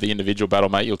might have the individual battle,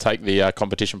 mate, you'll take the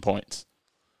competition points.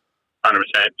 100%.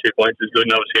 2 points is good,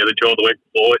 and obviously the draw the week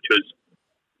before, which was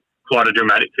quite a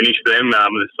dramatic finish for them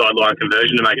with a sideline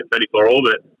conversion to make it 34 all,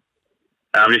 but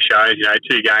it just shows,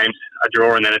 2 games, a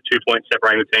draw and then a 2-point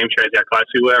separating the team shows how close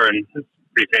we were, and it's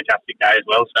a pretty fantastic day as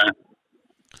well. So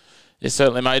yeah,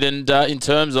 certainly, mate. And in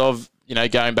terms of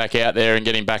going back out there and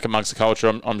getting back amongst the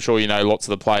culture, I'm sure you know lots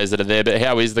of the players that are there, but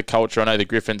how is the culture? I know the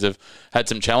Griffins have had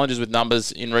some challenges with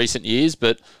numbers in recent years,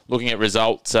 but looking at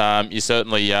results, you're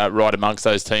certainly right amongst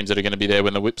those teams that are going to be there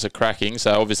when the whips are cracking.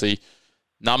 So obviously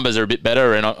numbers are a bit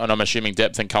better, and I'm assuming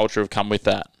depth and culture have come with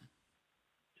that.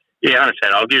 Yeah, I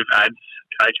understand. I'll give Ads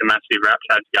coach a massive rap.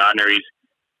 Ads Gardner, he's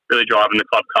really driving the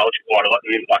club culture quite a lot.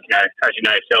 And as you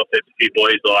know yourself, there's a few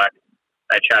boys like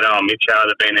Chato and Mitcho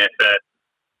that have been there for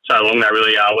so long. They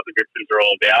really are what the Griffins are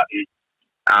all about,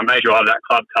 and they drive that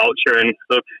club culture. And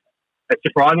look, it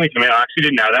surprised me to me. I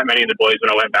actually didn't know that many of the boys when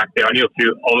I went back there. I knew a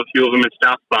few of them and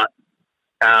stuff, but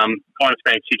kind of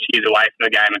spent 6 years away from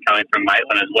the game and coming from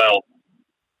Maitland as well.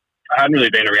 I hadn't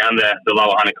really been around the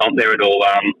Lower Hunter comp there at all,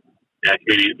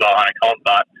 community Lower Hunter comp,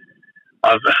 but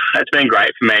it's been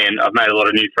great for me, and I've made a lot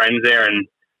of new friends there, and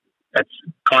it's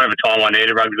kind of a time I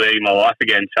needed rugby league in my life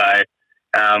again. So,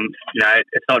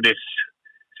 it's not just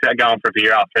about going for a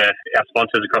beer after our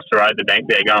sponsors across the road, the bank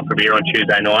there, going for a beer on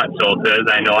Tuesday nights or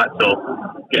Thursday nights, or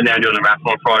getting down and doing the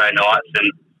raffle on Friday nights.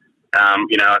 And,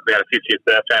 we had a 50th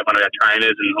birthday of one of our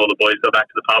trainers, and all the boys got back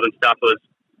to the pub and stuff.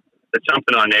 It's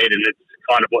something I need, and it's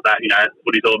kind of what that,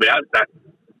 what he's all about, that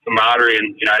camaraderie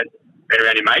and, being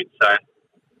around your mates. So.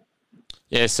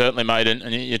 Yeah, certainly, mate.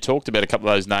 And you talked about a couple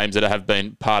of those names that have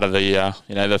been part of the,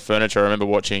 the furniture. I remember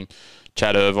watching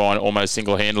Chad Irvine almost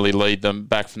single-handedly lead them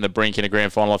back from the brink in a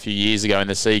grand final a few years ago in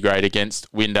the C grade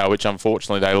against Window, which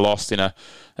unfortunately they lost at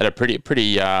a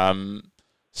pretty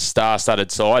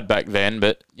star-studded side back then.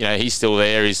 But he's still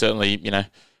there. He's certainly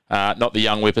not the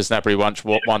young whippersnapper he once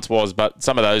was, but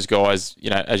some of those guys,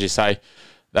 as you say,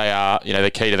 they are,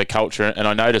 the key to the culture. And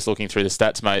I noticed looking through the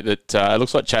stats, mate, that it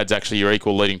looks like Chad's actually your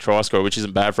equal leading try scorer, which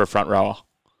isn't bad for a front rower.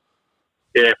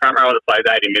 Yeah, front rower that plays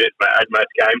 80 minutes at most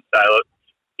games. So look,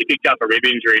 he picked up a rib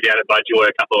injury down at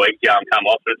Budgewoi a couple of weeks ago and come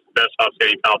off. It's the first time I've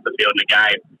seen him come off the field in the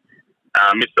game.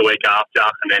 Missed the week after,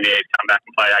 and then he's come back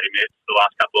and played 80 minutes the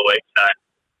last couple of weeks. So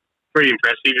pretty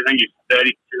impressive. I think he's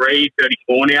 33,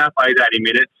 34 now, plays 80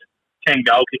 minutes. 10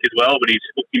 goal kick as well, but he's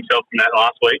hooked himself from that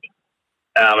last week.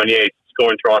 He's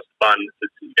scoring tries for fun.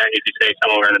 You don't usually see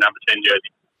someone wearing the number 10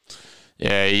 jersey.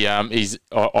 Yeah,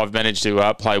 I've managed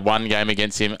to play one game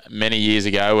against him many years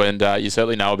ago, and you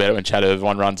certainly know about it when Chad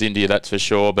Irvine runs into you, that's for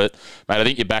sure. But, mate, I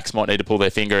think your backs might need to pull their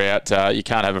finger out. You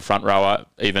can't have a front rower,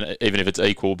 even if it's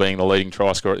equal, being the leading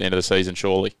try scorer at the end of the season,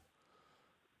 surely.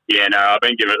 Yeah, no, I've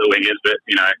been given it the wingers, but,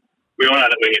 we all know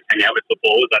that wingers hang out with the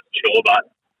forwards, that's for sure, but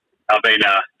I've been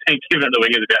given it the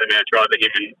wingers about the amount of tries that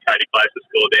him and Cody Close have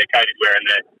scored there. Cody's wearing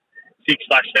the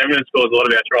 6/7 and scores a lot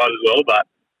of our tries as well, but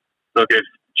look, if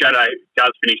Jado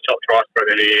does finish top try scorer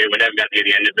at the end of the year, we're never going to hear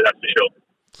the end of it, that's for sure.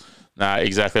 No,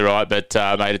 exactly right. But,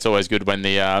 mate, it's always good when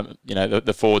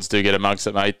the forwards do get amongst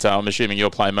it, mate. I'm assuming you're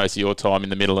playing most of your time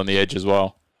in the middle and the edge as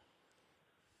well.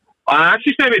 I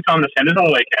actually spent a bit of time in the centres on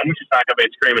the weekend, which is something I've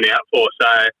been screaming out for. So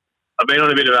I've been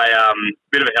on a bit of a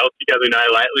health kick, as we know,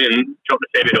 lately, and dropped a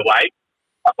fair bit of weight.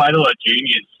 I played a lot of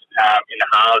juniors in the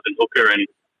halves and hooker, and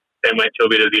then went to a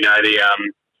bit of the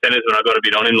centres when I got a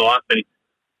bit on in life. And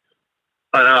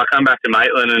I don't know, I come back to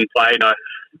Maitland and played. I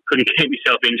couldn't keep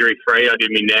myself injury free. I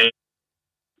did my knee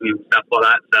and stuff like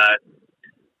that. So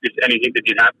just anything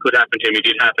that could happen to me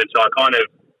did happen. So I kind of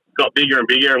got bigger and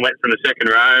bigger and went from the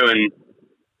second row. And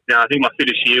I think my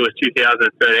fittest year was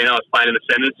 2013. I was playing in the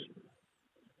centres.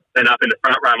 Then up in the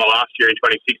front row my last year in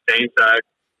 2016. So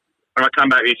when I come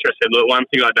back this year, I said, look, one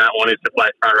thing I don't want is to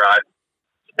play front row.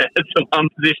 It's the one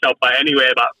position I'll play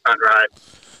anywhere but front row.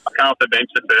 I came off the bench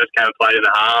the first game, I played in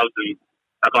the halves, and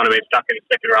I kind of been stuck in the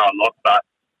second row a lot. But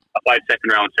I played second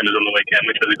row and centres on the weekend,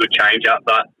 which was a good change up.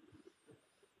 But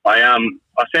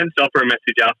I sent Stopper a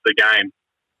message after the game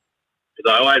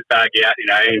because I always bag out,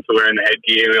 for wearing the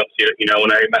headgear. Obviously, we know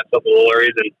Matt Stopper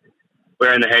is and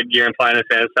wearing the headgear and playing the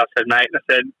centre stuff. I said, mate, and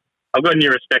I said, I've got new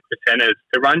respect for centres.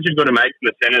 The runs you've got to make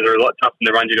from the centres are a lot tougher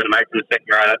than the runs you've got to make from the second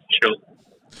row, that's for sure.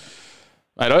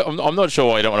 Mate, I'm not sure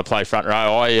why you don't want to play front row.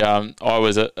 I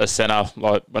was a centre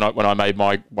like when I made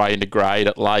my way into grade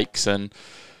at Lakes, and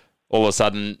all of a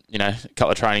sudden, a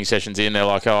couple of training sessions in, they're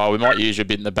like, oh, we might use you a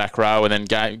bit in the back row. And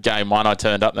then game one, I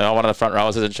turned up, and one of the front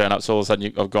rowers hasn't shown up, so all of a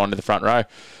sudden I've gone to the front row.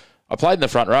 I played in the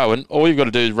front row, and all you've got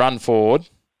to do is run forward,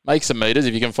 make some metres.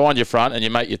 If you can find your front and you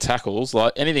make your tackles,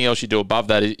 like anything else you do above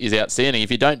that is outstanding.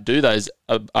 If you don't do those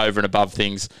over and above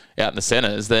things out in the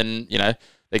centres, then,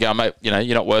 they go, mate,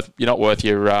 you're not worth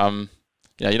your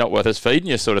you're not worth us feeding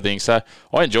you, sort of thing. So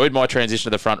I enjoyed my transition to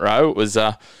the front row. It was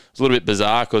a little bit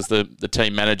bizarre because the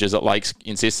team managers at Lakes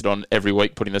insisted on every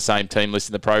week putting the same team list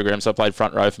in the program. So I played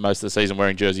front row for most of the season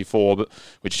wearing jersey 4,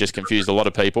 which just confused a lot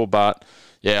of people. But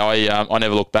yeah, I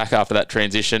never looked back after that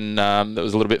transition. That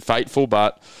was a little bit fateful,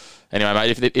 but anyway,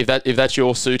 mate, if that's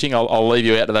your suiting, I'll leave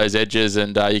you out to those edges, and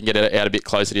you can get out a bit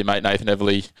closer to your mate Nathan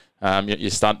Everly, your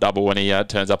stunt double when he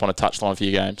turns up on a touchline for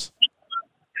your games.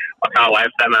 I can't wait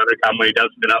for that moment to come when he does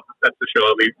spin up. That's for sure.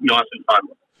 It'll be nice and fun.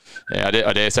 Yeah,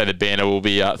 I dare say the banner will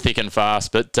be thick and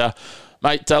fast. But,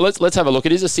 mate, let's have a look.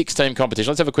 It is a 6-team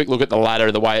competition. Let's have a quick look at the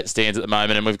ladder, the way it stands at the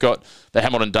moment. And we've got the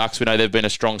Hamilton Ducks. We know they've been a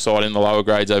strong side in the lower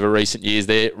grades over recent years.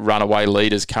 They're runaway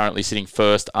leaders, currently sitting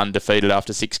first, undefeated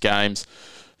after 6 games.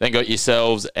 Then got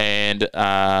yourselves and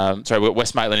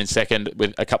West Maitland in second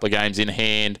with a couple of games in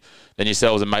hand. Then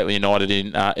yourselves and Maitland United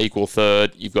in equal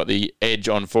third. You've got the Edge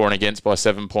on for and against by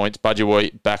 7 points.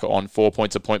 Budgewoi back on 4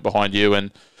 points, a point behind you.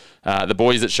 And the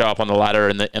boys that show up on the ladder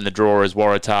and the draw is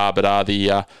Waratah, but are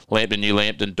the New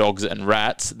Lambton Dogs and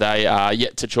Rats. They are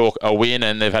yet to chalk a win,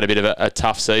 and they've had a bit of a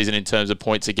tough season in terms of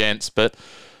points against. But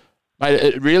mate,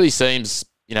 it really seems,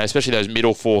 especially those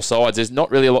middle 4 sides, there's not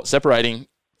really a lot separating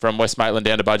from West Maitland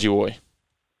down to Budgewoi.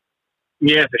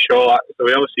 Yeah, for sure. So we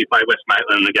obviously played West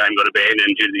Maitland and the game got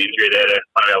abandoned due to the injury there to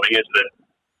one of our wingers.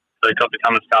 So they got to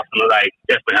come and stuff, and they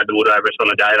definitely had the wood over us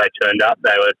on the day they turned up.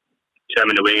 They were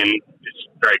determined to win, and it's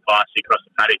very classy across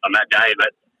the paddock on that day. But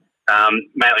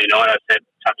Maitland United, I said,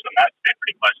 touched on that, it's been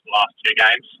pretty close to the last 2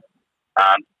 games.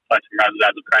 Played some runs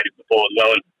that were creative before as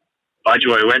well. And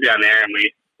Budgewoi, we went down there and we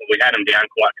had them down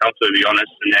quite comfortably, to be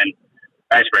honest, and then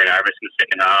they just ran over us in the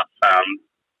second half.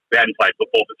 We hadn't played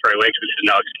football for 3 weeks, which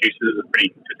is no excuses. It was a pretty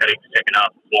pathetic second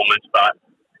half performance, but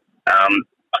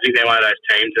I think they're one of those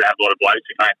teams that have a lot of blokes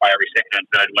who can't play every second and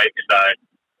third week. So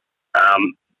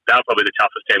they were probably the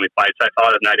toughest team we've played so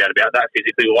far. There's no doubt about that,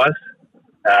 physically wise.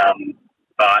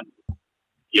 But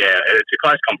yeah, it's a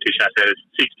close competition. I said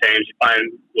it's 6 teams.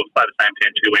 We'll play the same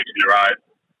team 2 weeks in a row.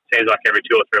 Seems like every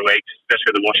 2 or 3 weeks,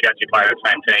 especially with the washouts, you play the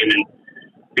same team, and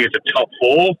I think it's a top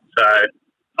 4. So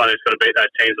I just got to beat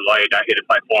those teams a lot. You don't get to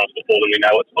play finals football, and we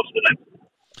know what's possible then.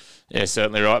 Yeah,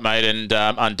 certainly right, mate. And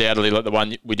undoubtedly, like the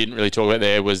one we didn't really talk about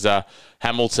there was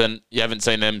Hamilton. You haven't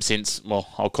seen them since, well,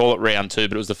 I'll call it round 2,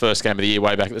 but it was the first game of the year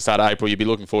way back at the start of April. You'd be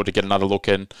looking forward to get another look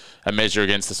and a measure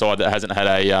against the side that hasn't had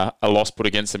a loss put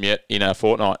against them yet in a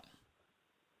fortnight.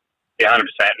 Yeah, 100%.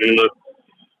 And look,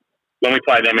 when we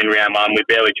played them in round 1, we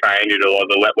barely trained due to all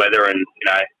the wet weather and,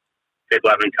 people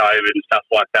having COVID and stuff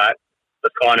like that.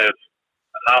 It's kind of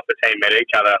half the team met each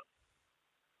other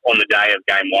on the day of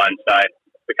game 1. So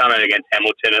we come in against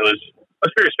Hamilton. It was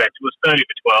pretty respectable. It was 30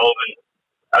 for 12, and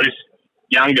I was just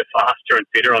younger, faster, and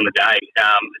fitter on the day.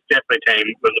 It's definitely a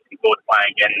team we're looking forward to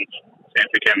playing again. And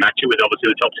we can match it with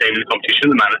obviously the top team in the competition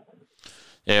at the moment.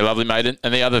 Yeah, lovely, mate.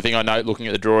 And the other thing I note, looking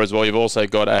at the draw as well, you've also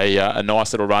got a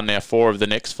nice little run now. 4 of the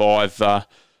next 5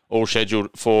 all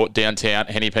scheduled for downtown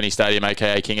Henny Penny Stadium,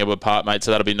 aka King Edward Park, mate.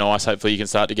 So that'll be nice. Hopefully, you can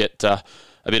start to get a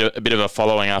bit of a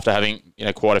following after having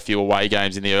quite a few away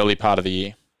games in the early part of the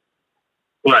year.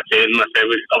 Well, that's it. And like I said,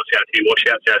 we've obviously had a few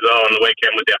washouts there as well. On the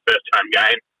weekend was our first home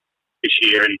game this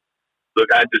year, and look,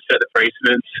 I had to set the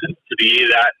precedence for the year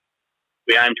that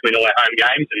we aim to win all our home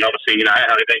games. And obviously,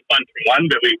 only beat 1 from 1,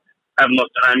 but we haven't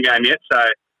lost a home game yet. So,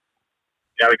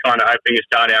 we're kind of hoping to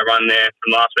start our run there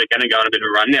from last weekend and go on a bit of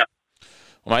a run now.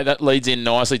 Well, mate, that leads in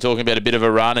nicely, talking about a bit of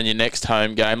a run and your next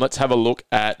home game. Let's have a look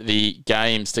at the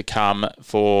games to come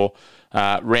for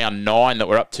round 9 that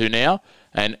we're up to now.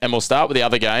 And we'll start with the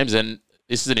other games. And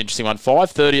this is an interesting one.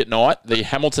 5:30 at night, the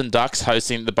Hamilton Ducks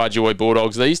hosting the Budgewoi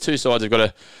Bulldogs. These two sides have got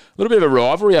a little bit of a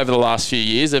rivalry over the last few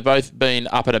years. They've both been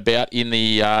up and about in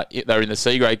they're in the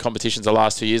C-grade competitions the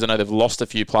last 2 years. I know they've lost a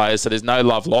few players, so there's no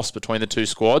love lost between the two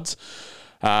squads.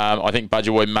 I think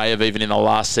Budgewoi may have even in the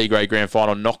last C-grade grand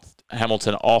final knocked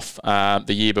Hamilton off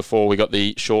the year before we got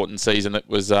the shortened season that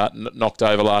was knocked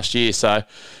over last year. So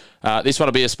this one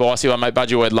will be a spicy one, mate.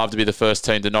 Budgewoi would love to be the first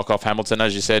team to knock off Hamilton.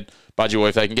 As you said, Budgewoi,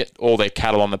 if they can get all their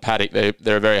cattle on the paddock,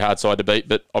 they're a very hard side to beat,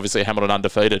 but obviously Hamilton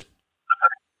undefeated.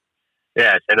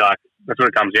 Yeah, so that's what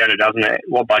it comes down to, doesn't it?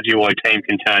 What Budgewoi team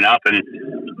can turn up, and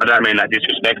I don't mean that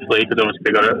disrespectfully, because obviously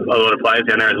we've got a lot of players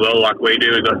down there as well, like we do.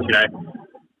 We've got,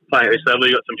 playing at this level,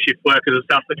 you've got some shift workers and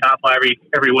stuff that can't play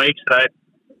every week. So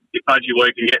if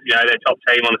Budgewoi can get, their top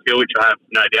team on the field, which I have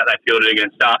no doubt they fielded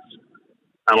against us,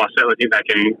 I certainly think they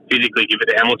can physically give it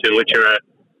to Hamilton, which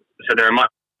they're a much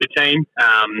bigger team,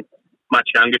 much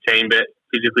younger team, but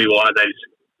physically wise,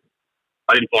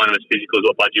 I didn't find them as physical as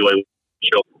what Budgewoi was,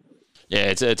 sure.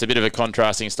 Yeah, it's a bit of a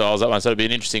contrasting styles, that one. So it'll be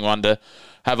an interesting one to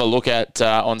have a look at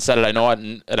on Saturday night,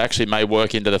 and it actually may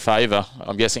work into the favour.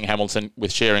 I'm guessing Hamilton,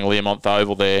 with sharing Learmonth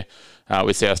Oval there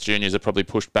with South Juniors, are probably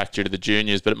pushed back due to the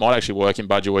juniors, but it might actually work in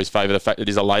Budgewoi's favour. The fact that it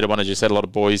is a later one, as you said, a lot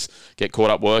of boys get caught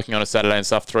up working on a Saturday and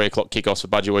stuff, 3 o'clock kickoffs for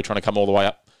Budgewoi, trying to come all the way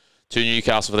up to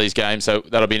Newcastle for these games. So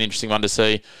that'll be an interesting one to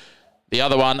see. The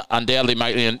other one, undoubtedly,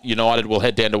 Maitland United will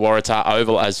head down to Waratah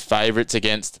Oval as favourites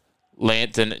against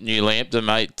Lambton, New Lambton,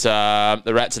 mate.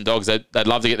 The Rats and Dogs, they'd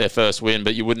love to get their first win,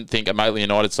 but you wouldn't think a Maitland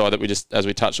United side that we just, as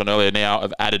we touched on earlier now,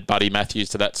 have added Buddy Matthews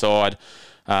to that side.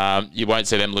 You won't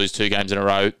see them lose 2 games in a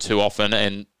row too often,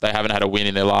 and they haven't had a win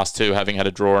in their last 2, having had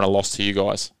a draw and a loss to you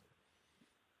guys.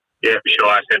 Yeah, for sure.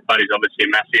 I said Buddy's obviously a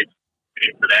massive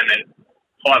win for them, and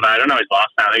 5'8", I don't know his last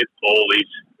name, I think it's Paul.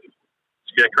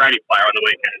 He's a creative player on the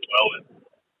weekend as well. And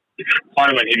kind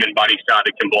of when him and Buddy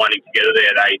started combining together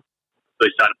there, they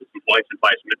really started to put some points in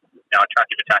place with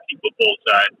attractive attacking football.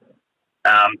 So,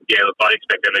 look, I'd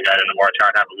expect them to go to the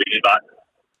Waratah and have a win. But,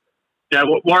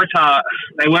 Waratah,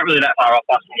 they weren't really that far off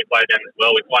us when we played them as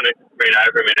well. We kind of ran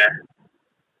over them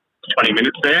in 20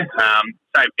 minutes there.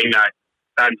 Same thing, though.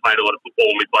 They hadn't played a lot of football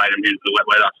when we played them due to the wet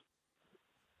weather.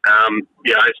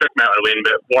 I expect them out to win,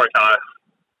 but Waratah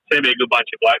seem to be a good bunch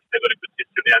of blokes. They've got a good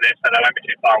system down there, so they won't be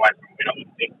too far away from a win, I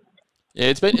wouldn't think. Yeah,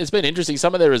 it's been interesting.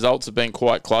 Some of their results have been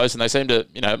quite close, and they seem to,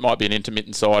 it might be an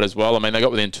intermittent side as well. I mean, they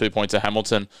got within 2 points of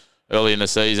Hamilton early in the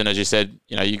season. As you said,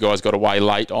 you guys got away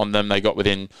late on them. They got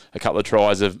within a couple of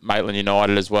tries of Maitland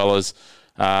United, as well as,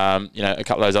 a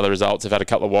couple of those other results. They've had a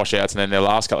couple of washouts, and then their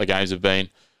last couple of games have been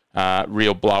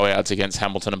real blowouts against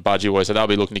Hamilton and Budgewoi. So they'll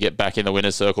be looking to get back in the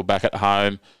winner's circle back at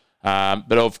home.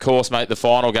 But of course, mate, the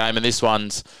final game, and this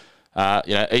one's,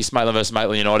 East Maitland versus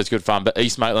Maitland United is good fun, but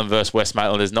East Maitland versus West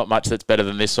Maitland, there's not much that's better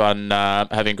than this one.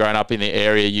 Having grown up in the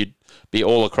area, you'd be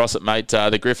all across it, mate.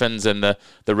 The Griffins and the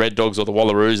Red Dogs, or the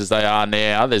Wallaroos as they are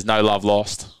now, there's no love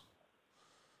lost.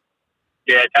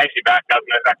 Yeah, it takes you back, doesn't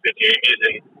it, back to the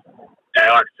juniors. And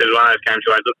like I said, one of those games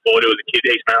where I looked forward to as a kid,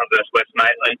 East Maitland versus West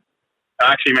Maitland.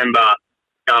 I actually remember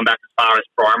going back as far as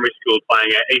primary school,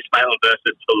 playing at East Maitland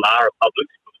versus Tulare Public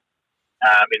School.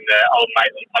 In the old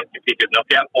Maitland Pumpkin Pickers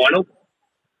knockout final.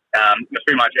 It's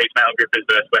pretty much East Maitland Griffins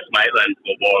versus West Maitland,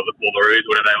 or the Wallaroos,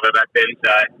 whatever they were back then. So,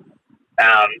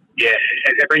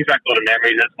 it brings back a lot of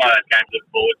memories. That's one of those games to look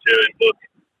forward to. And look,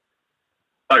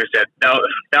 like I said,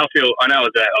 they'll feel, I know it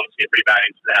was obviously a pretty bad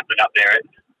incident happening up there at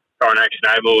Coronation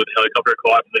Oval with the helicopter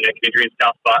required for the neck injury and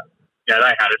stuff, but, they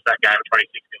had us that game at 26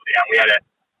 down. We had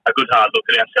a good hard look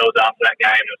at ourselves after that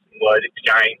game. There was some word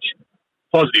exchange,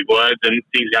 positive words and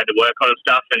things we had to work on and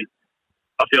stuff, and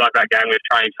I feel like that game we've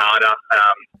trained harder,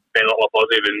 been a lot more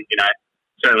positive, and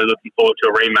certainly looking forward to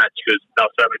a rematch, because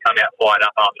they'll certainly come out fired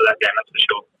up after that game, that's for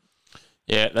sure.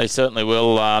 Yeah, they certainly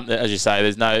will. As you say,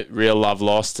 there's no real love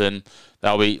lost, and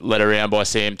they'll be led around by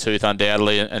Sam Tooth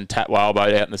undoubtedly, and Tat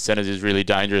Whaleboat out in the centres is really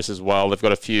dangerous as well. They've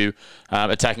got a few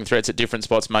attacking threats at different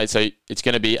spots, mate, so it's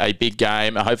going to be a big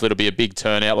game. Hopefully it'll be a big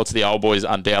turnout. Lots of the old boys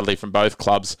undoubtedly from both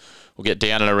clubs will get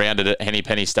down and around it at Henny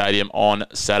Penny Stadium on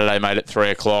Saturday, mate, at 3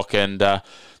 o'clock, and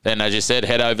then, as you said,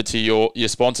 head over to your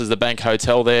sponsors, the Bank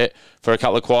Hotel there, for a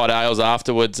couple of quiet ales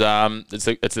afterwards. It's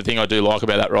the thing I do like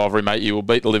about that rivalry, mate. You will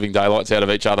beat the living daylights out of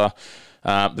each other.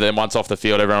 But then once off the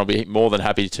field, everyone will be more than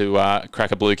happy to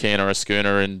crack a blue can or a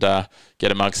schooner and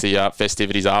get amongst the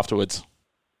festivities afterwards.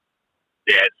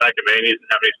 Yeah, it's so convenient to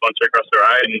have any sponsor across the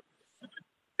road, and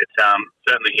it's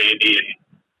certainly handy.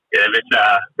 And it's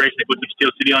recently put some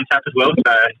Steel City on tap as well,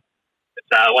 so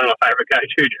it's one of my favourite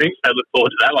go-to drinks. So I look forward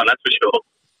to that one, that's for sure.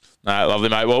 No, lovely,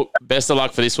 mate. Well, best of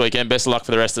luck for this weekend. Best of luck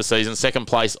for the rest of the season. Second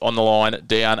place on the line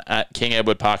down at King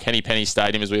Edward Park, Henny Penny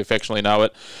Stadium, as we affectionately know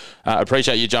it.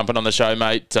 Appreciate you jumping on the show,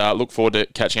 mate. Look forward to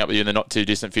catching up with you in the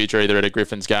not-too-distant future, either at a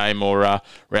Griffins game or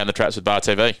around the traps with Bar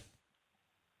TV.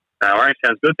 No worries.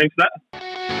 Sounds good. Thanks for that.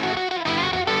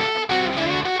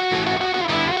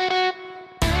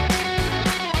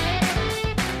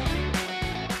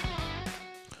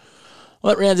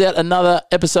 Well, that rounds out another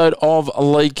episode of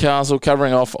League Castle,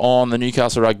 covering off on the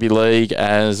Newcastle Rugby League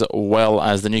as well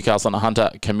as the Newcastle and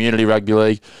Hunter Community Rugby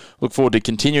League. Look forward to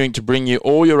continuing to bring you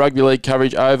all your rugby league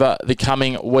coverage over the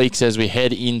coming weeks as we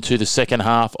head into the second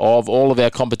half of all of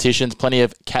our competitions. Plenty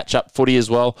of catch-up footy as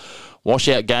well.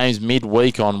 Washout games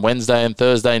midweek on Wednesday and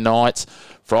Thursday nights.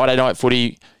 Friday night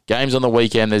footy, games on the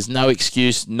weekend. There's no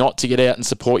excuse not to get out and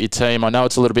support your team. I know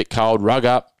it's a little bit cold. Rug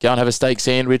up, go and have a steak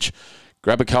sandwich.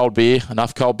 Grab a cold beer.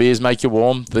 Enough cold beers make you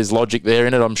warm. There's logic there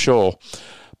in it, I'm sure.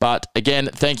 But again,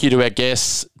 thank you to our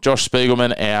guests, Josh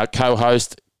Spiegelman, our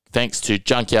co-host. Thanks to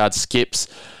Junkyard Skips.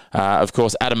 Of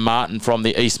course, Adam Martin from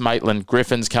the East Maitland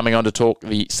Griffins coming on to talk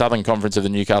the Southern Conference of the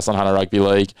Newcastle and Hunter Rugby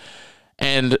League.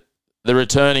 And the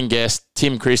returning guest,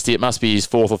 Tim Christie. It must be his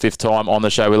fourth or fifth time on the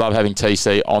show. We love having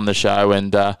TC on the show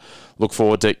and look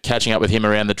forward to catching up with him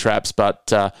around the traps.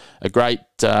 But a great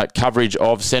coverage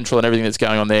of Central and everything that's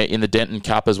going on there in the Denton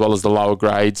Cup as well as the lower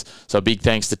grades. So a big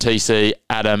thanks to TC,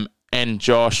 Adam and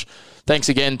Josh. Thanks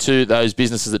again to those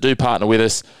businesses that do partner with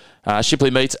us.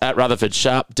 Shipley Meats at Rutherford,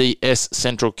 Sharp DS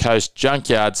Central Coast,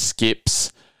 Junkyard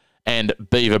Skips, and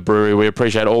Beaver Brewery. We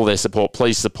appreciate all their support.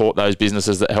 Please support those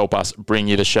businesses that help us bring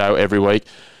you the show every week.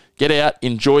 Get out,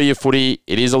 enjoy your footy.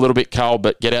 It is a little bit cold,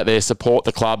 but get out there, support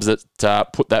the clubs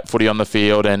that put that footy on the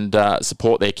field and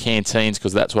support their canteens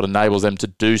because that's what enables them to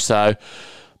do so.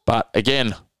 But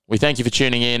again, we thank you for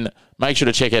tuning in. Make sure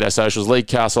to check out our socials, League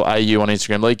Castle AU on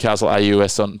Instagram, League Castle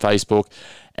AUS on Facebook,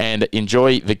 and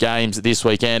enjoy the games this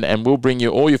weekend. And we'll bring you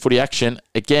all your footy action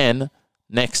again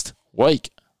next week.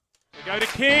 Go to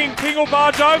King. King will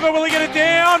barge over. Will he get it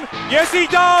down? Yes, he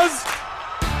does.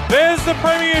 There's the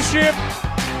premiership.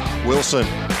 Wilson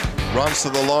runs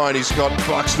to the line. He's got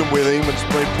Buxton with him. It's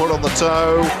been put on the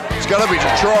toe. It's going to be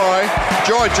a try.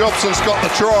 Joy Jobson's got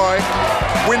the try.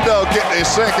 Window get their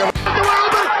second.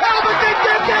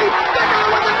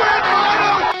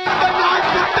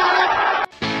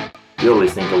 You're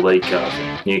listening to League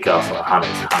Castle, Newcastle and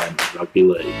Hunters Rugby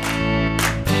League.